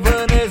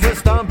 11 is a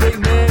stomping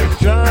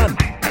mission.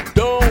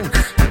 Don't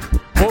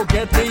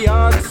forget the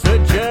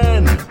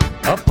oxygen.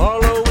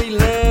 Apollo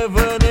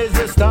 11 is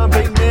a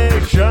stomping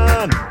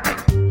mission.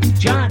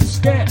 John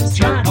Steps,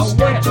 oh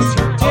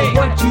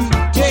what you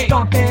take,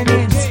 stomping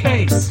in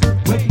space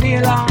with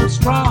Neil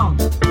Armstrong.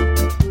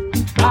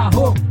 I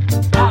hope,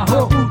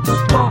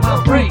 boots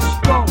gonna break,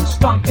 go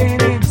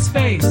stomping in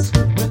space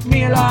with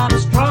Neil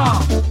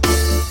Armstrong.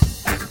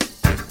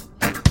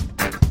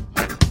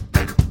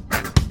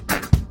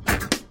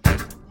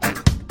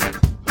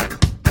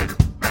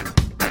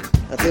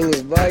 I think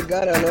is, by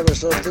God, I never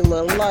saw through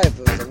my life.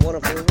 It was a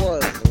wonderful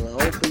world, and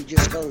I hope he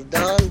just comes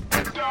down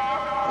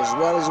as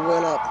well as he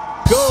went up.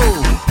 Go.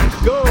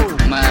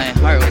 My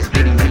heart was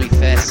beating really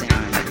fast and I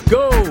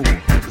Go.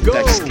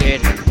 got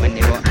scared when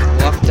they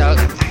walked out.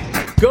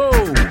 Go.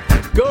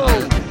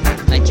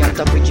 I jumped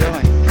up with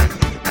joy.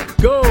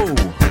 Go.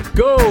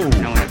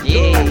 And I went,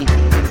 yay.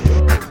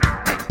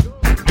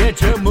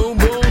 Get your moon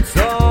boots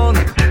on.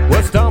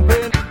 We're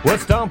stomping.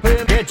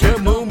 Get your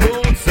moon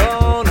boots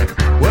on.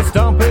 We're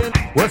stomping.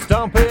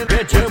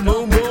 Get your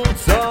moon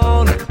boots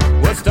on.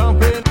 We're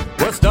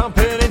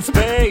stomping in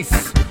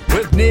space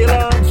with Neil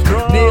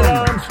Armstrong.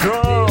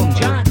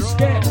 John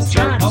Steps,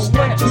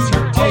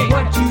 oh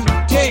what you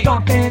take,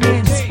 stomping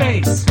in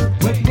space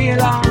with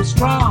Neil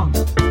Armstrong.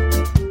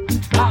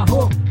 I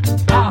hope,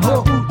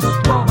 boots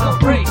gonna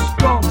break,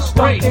 go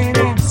stomping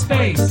in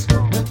space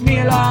with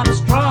Neil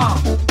Armstrong.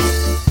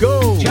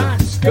 Go. John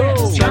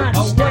Steps, oh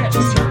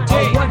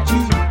what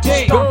you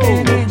take,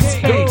 stomping in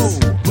space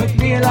with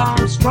Neil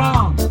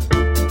Armstrong.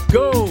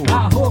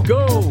 I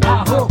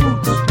hope,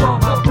 boots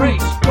gonna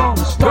break, go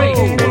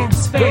stomping in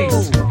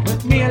space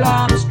with Neil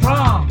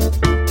Armstrong.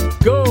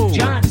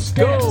 John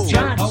Steps, oh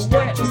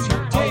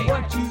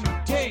what you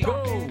take,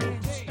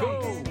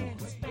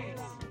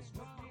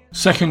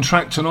 Second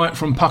track tonight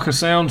from Pucker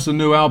Sounds, the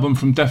new album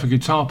from Deffa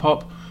Guitar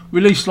Pop.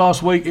 Released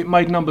last week, it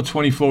made number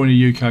 24 in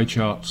the UK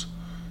charts.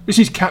 This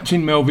is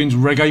Captain Melvin's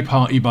Reggae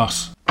Party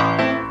Bus.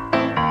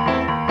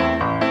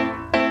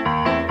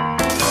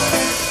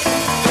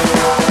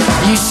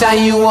 You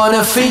say you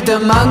wanna feed the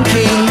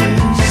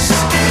monkeys.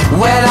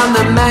 Well, I'm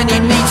the man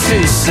you need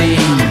to see.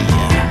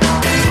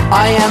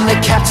 I am the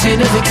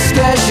captain of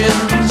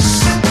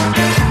excursions.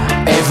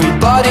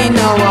 Everybody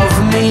know of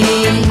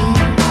me.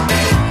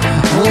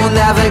 We'll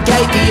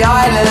navigate the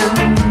island,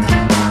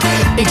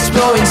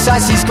 exploring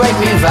sights is great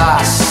with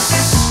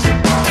us.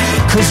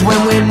 Cause when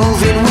we're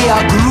moving, we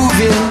are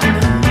grooving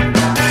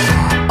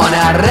on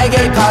our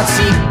reggae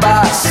party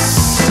bus.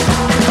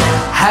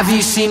 Have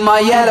you seen my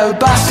yellow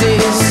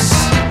buses?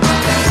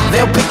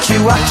 They'll pick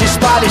you up just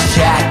by the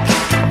shack.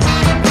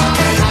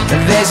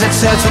 There's a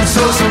turtle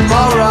till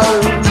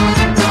tomorrow,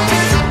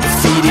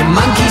 feeding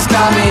monkeys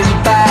coming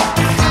back.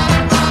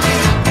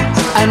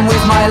 And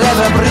with my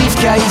leather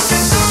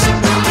briefcase,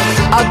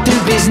 I'll do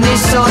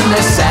business on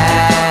the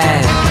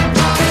sand.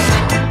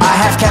 I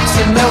have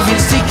Captain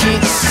Melvin's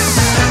tickets,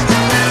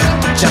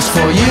 just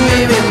for you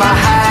here in my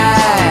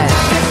hand.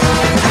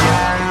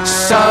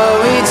 So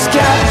it's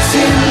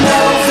Captain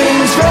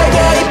Melvin's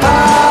Reggae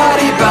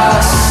Party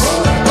Bus.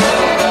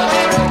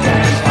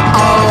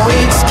 Oh,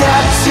 it's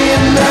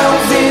Captain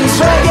Melvin's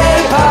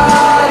Reggae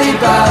Party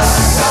Bus.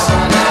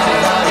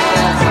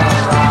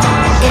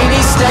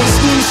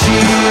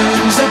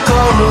 shoes, a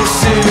coral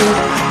suit,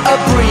 a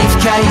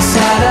briefcase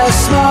and a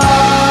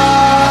smile.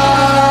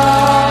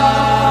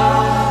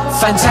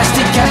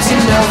 Fantastic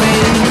Captain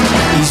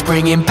Melvin, he's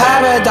bringing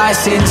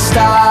paradise in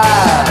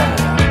style.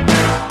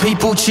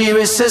 People cheer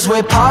us as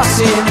we're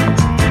passing,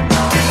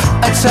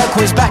 a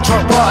turquoise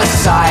backdrop, what a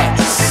sight.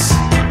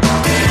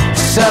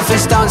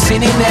 Surfers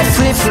dancing in their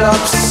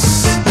flip-flops,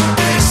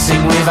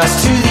 sing with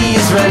us to the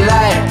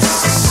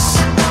Israelites.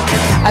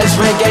 As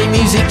reggae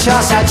music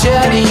charts our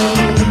journey,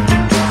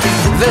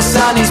 the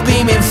sun is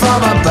beaming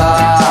from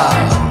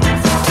above.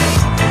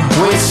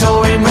 We're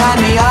touring round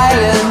the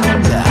island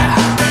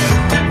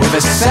with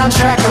a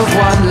soundtrack of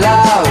one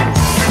love.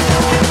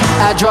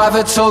 Our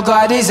driver tour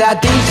guide is our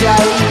DJ.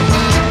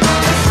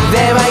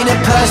 There ain't a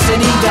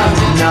person he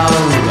don't know.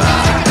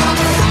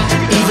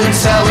 Even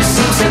so we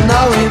seem to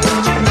know him,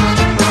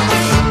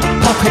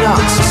 popping up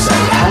to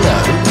say hello.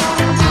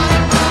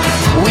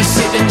 We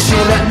sit and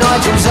chill at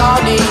Nigel's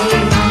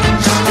Arnie's,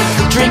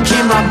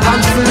 drinking rum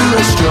punch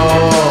through a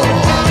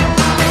straw.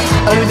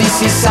 Oh,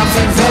 this is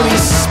something very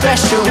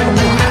special.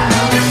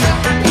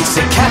 It's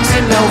a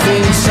Captain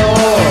Melvin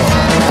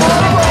tour.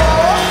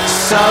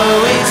 So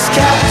it's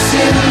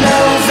Captain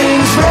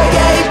Melvin's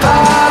reggae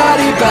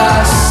party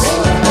bus.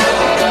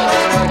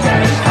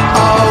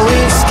 Oh,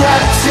 it's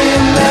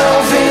Captain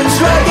Melvin's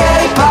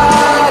reggae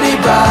party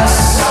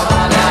bus.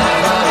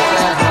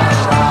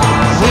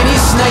 With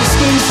his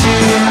snakeskin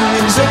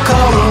shoes, a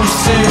coral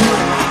suit,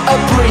 a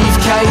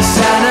briefcase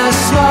and a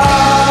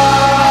smile.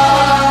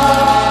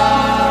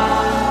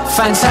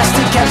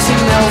 Fantastic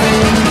Captain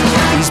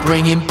Melvin, he's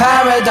bringing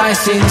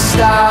paradise in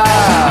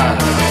style.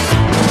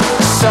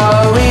 So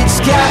it's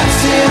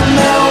Captain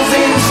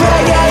Melvin's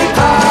reggae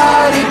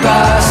party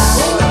bus.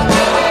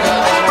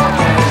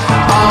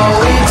 Oh,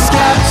 it's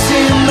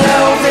Captain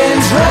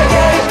Melvin's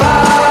reggae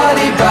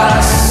party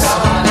bus.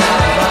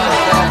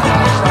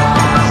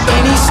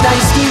 In his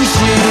snakeskin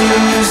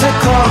shoes, a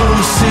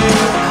coral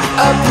suit,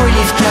 a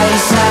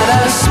briefcase and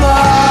a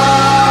smile.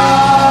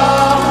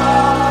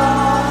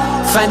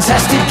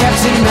 Fantastic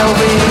Captain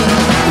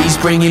Melvin, he's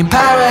bringing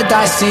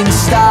paradise in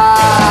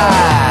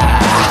style.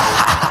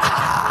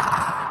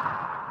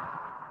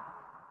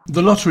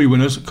 The lottery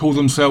winners call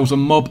themselves a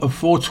mob of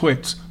four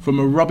twits from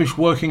a rubbish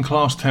working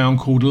class town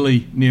called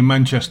Lee near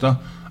Manchester,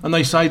 and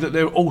they say that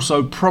they're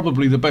also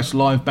probably the best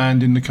live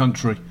band in the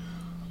country.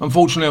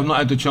 Unfortunately, I've not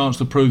had the chance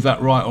to prove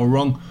that right or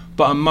wrong,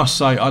 but I must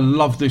say I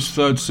love this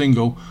third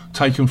single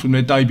taken from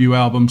their debut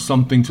album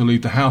Something to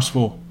Leave the House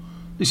For.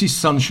 This is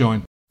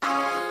Sunshine.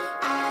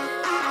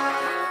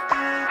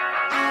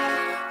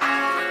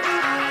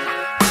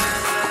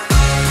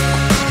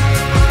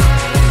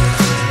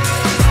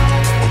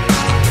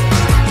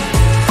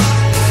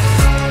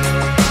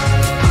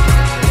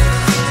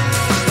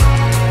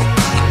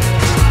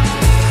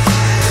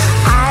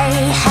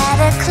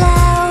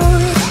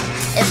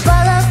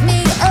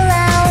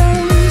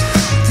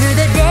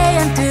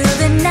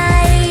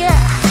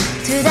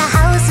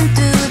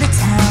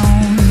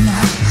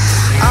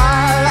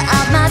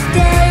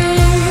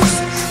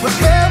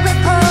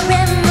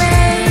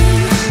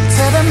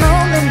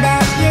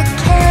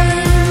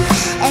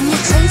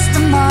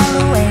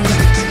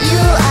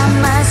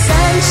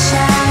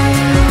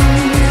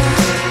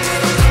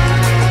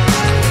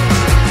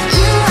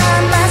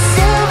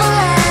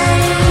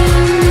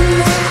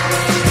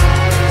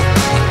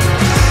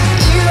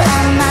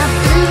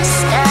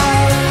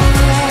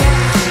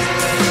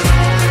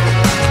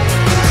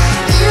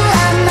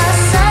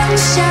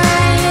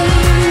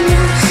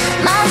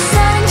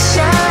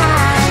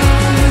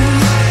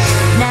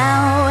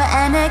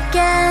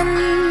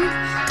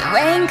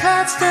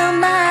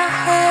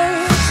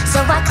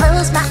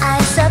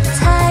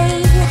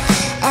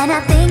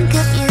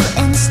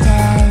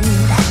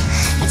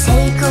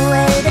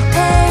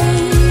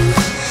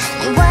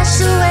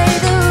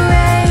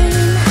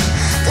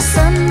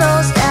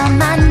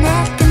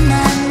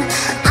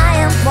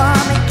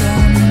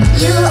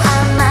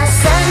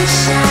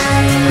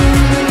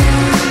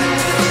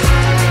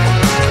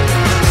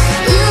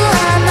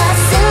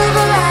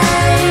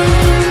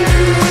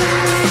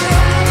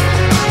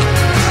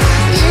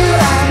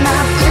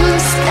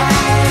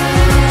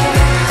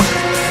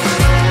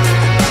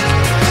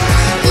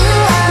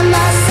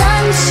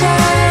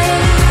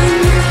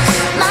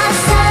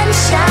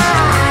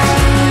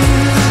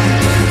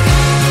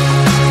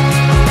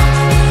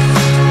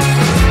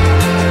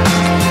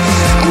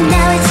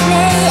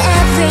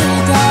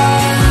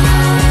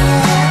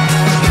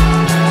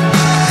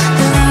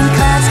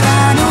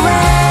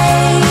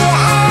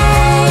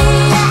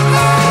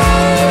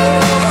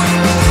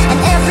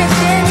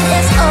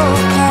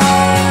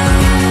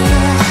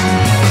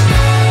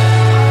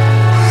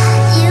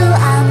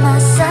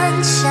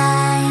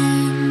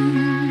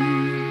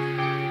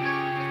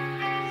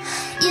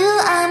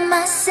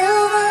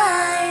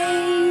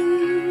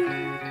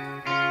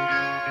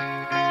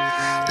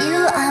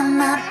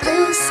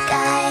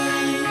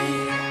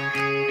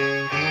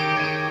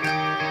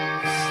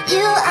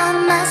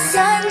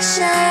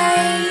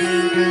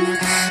 sunshine,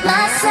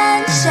 my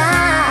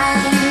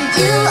sunshine.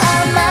 You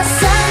are my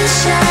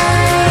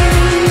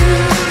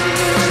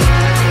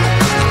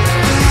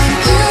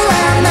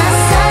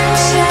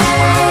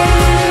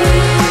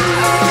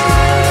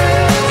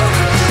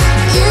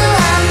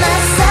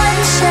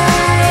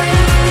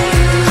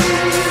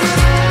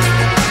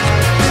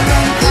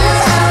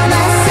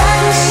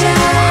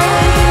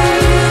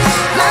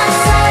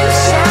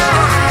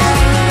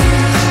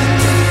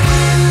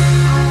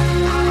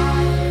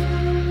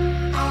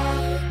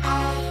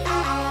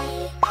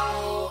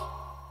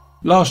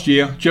Last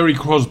year, Jerry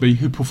Crosby,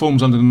 who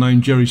performs under the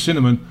name Jerry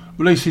Cinnamon,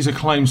 released his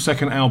acclaimed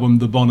second album,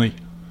 The Bonnie.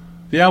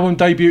 The album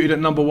debuted at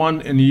number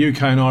 1 in the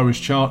UK and Irish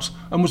charts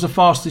and was the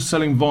fastest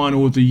selling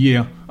vinyl of the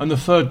year and the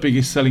third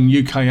biggest selling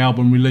UK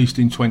album released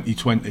in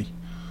 2020.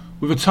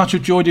 With a touch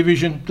of Joy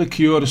Division, The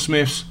Cure, The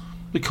Smiths,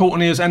 The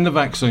Courteniers and The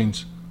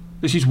Vaccines.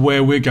 This is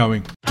Where We're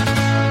Going.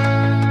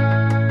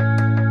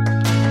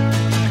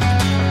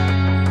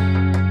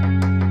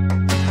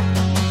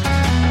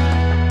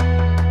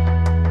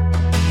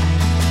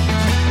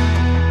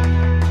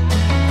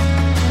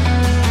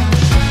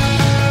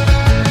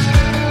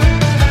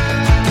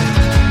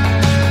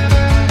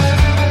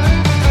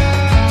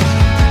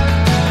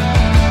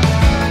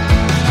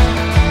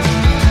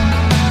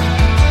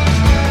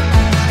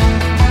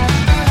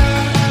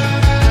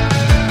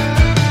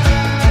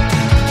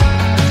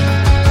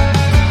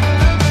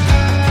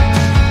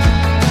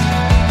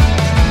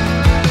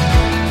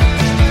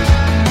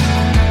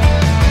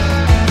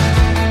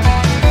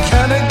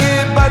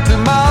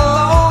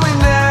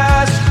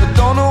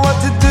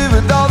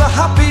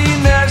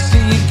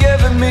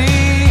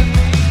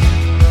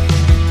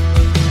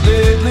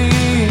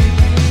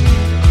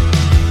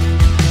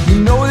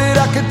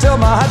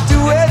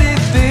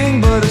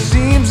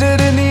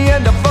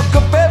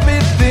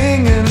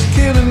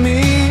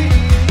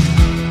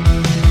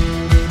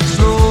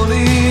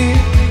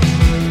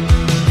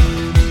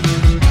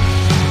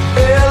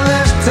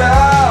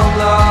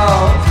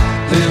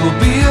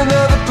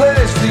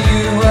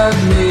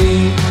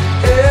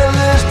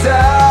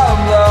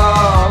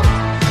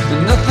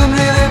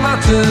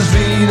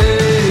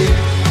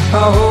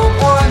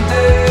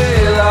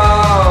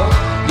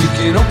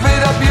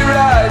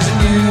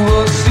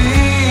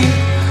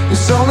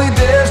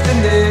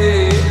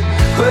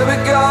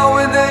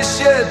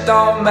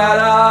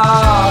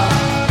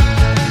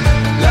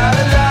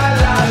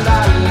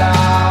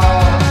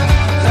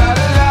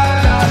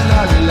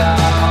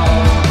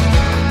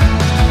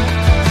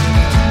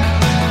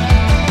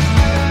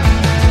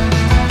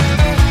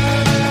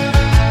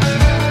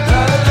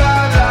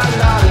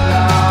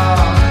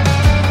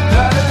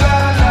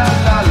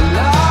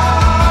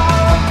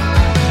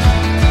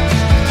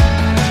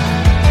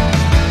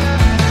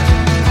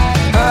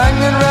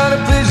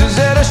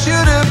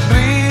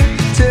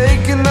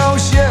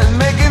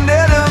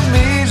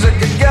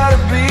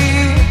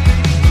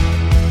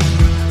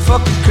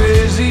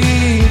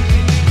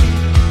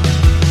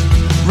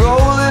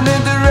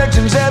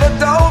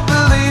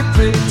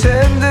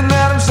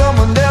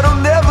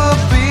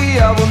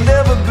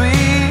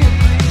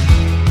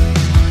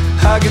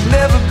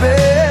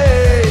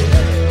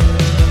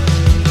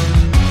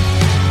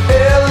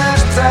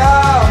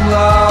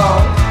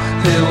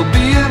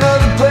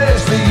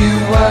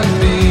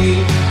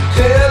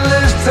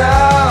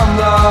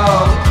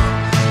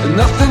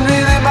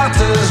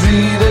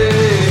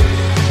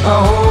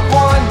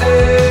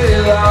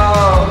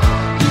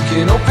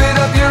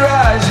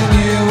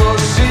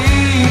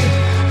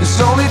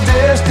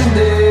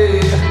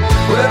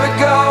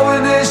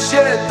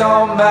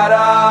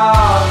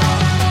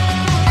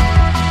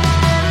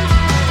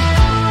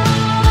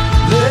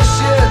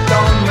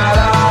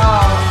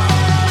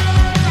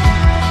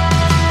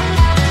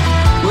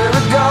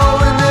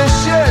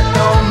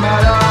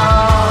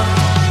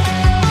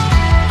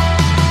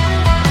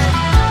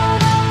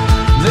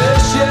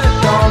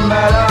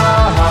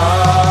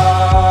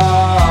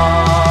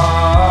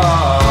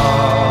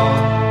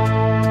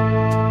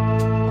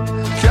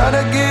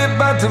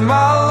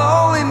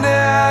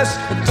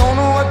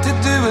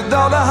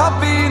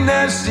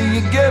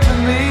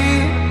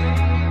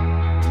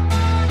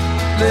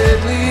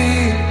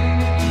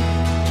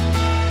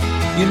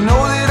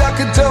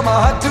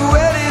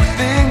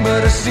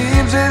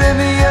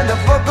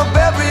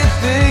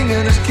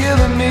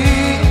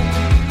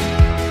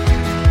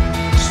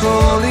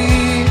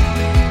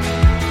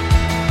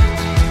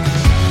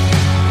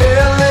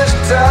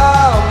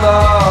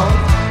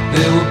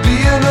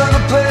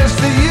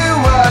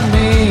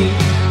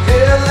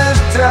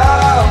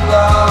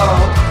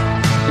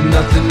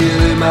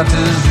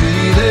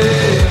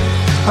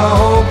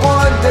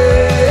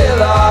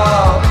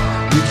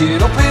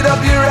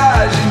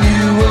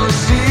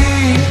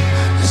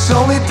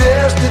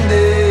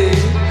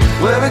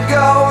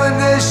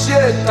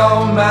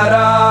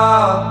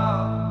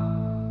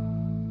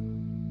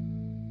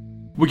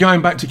 We're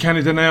going back to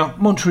Canada now,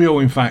 Montreal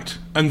in fact,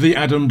 and The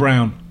Adam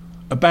Brown,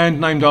 a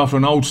band named after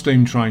an old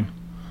steam train.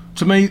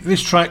 To me,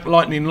 this track,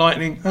 Lightning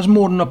Lightning, has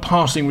more than a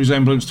passing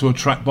resemblance to a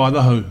track by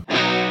The Who.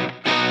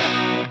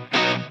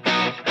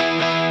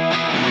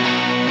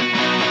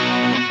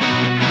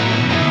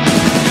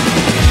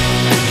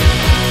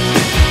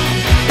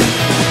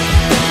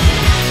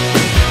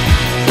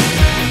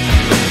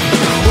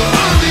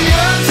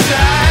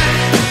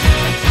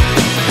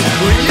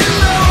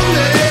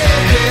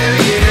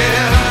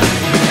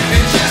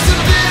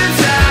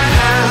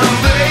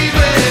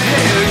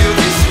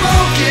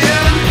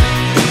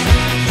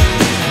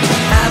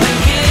 I've been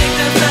kicked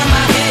inside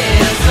my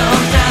head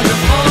sometimes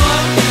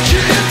before.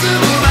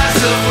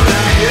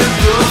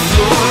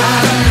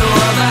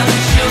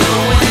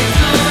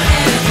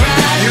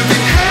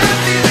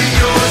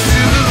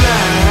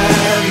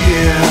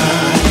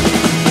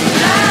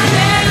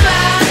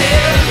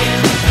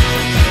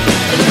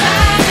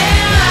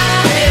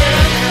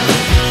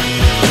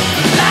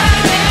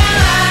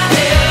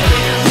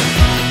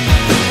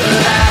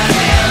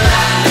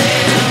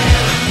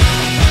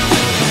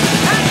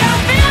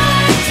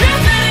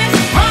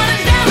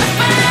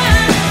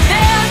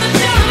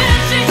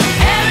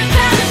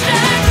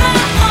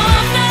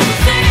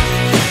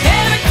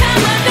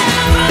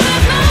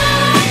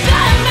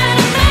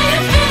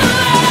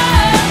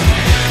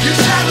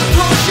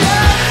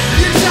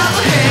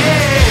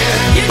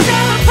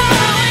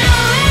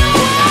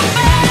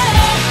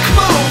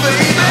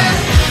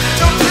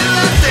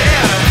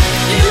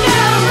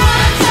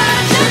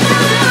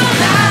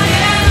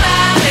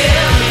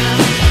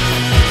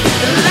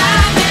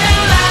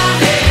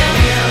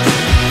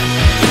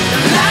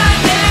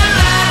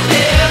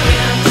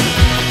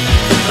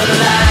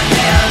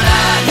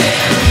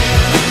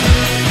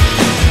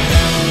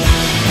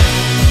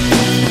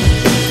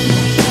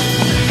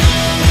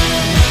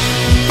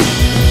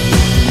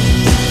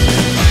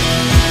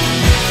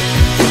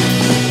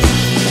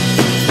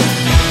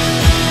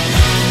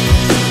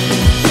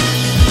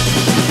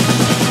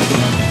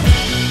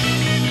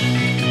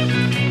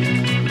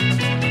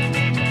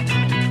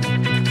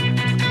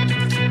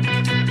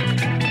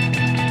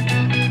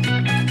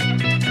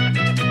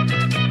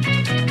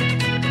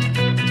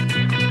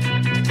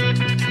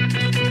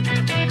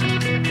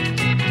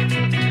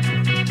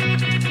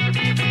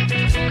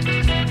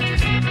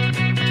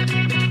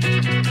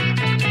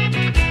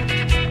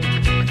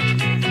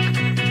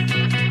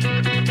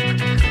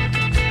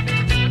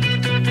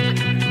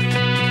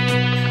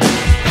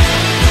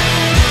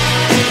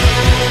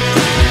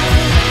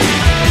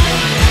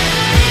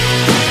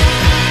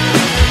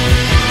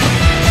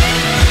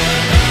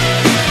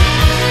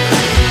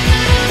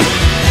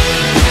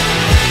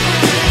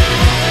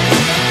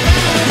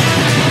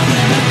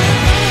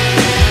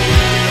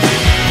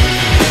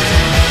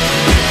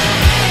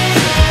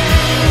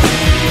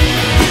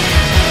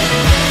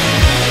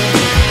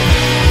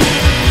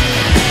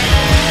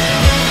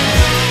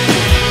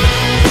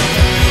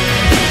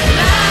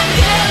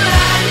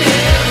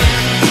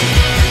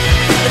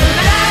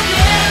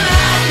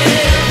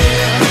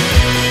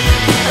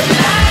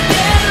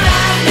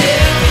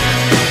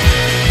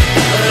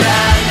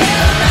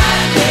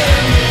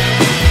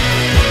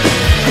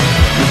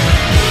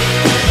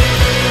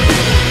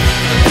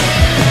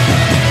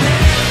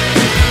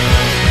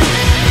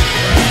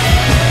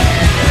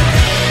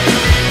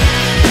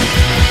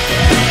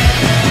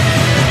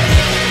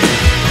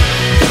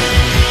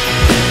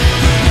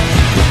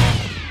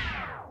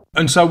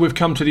 And so we've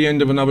come to the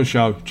end of another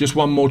show, just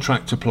one more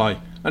track to play,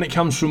 and it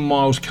comes from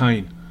Miles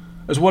Kane.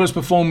 As well as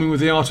performing with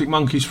the Arctic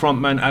Monkeys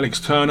frontman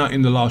Alex Turner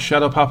in The Last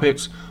Shadow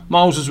Puppets,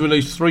 Miles has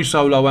released 3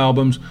 solo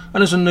albums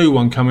and has a new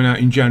one coming out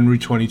in January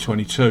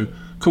 2022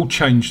 called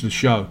Change the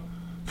Show.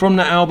 From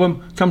that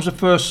album comes the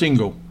first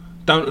single,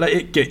 Don't Let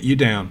It Get You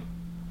Down.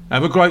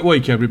 Have a great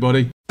week,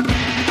 everybody.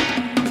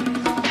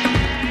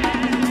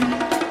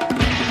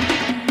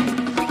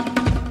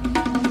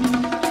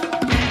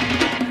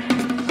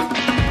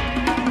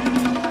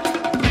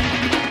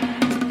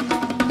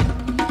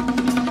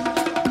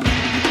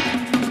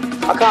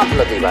 I can't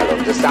bloody well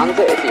understand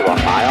it if you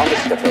want my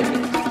honest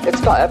opinion. It's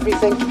got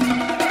everything.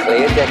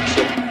 Clear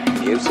diction,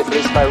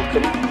 beautifully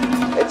spoken.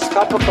 It's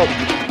topical.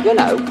 You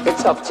know,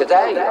 it's of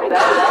today.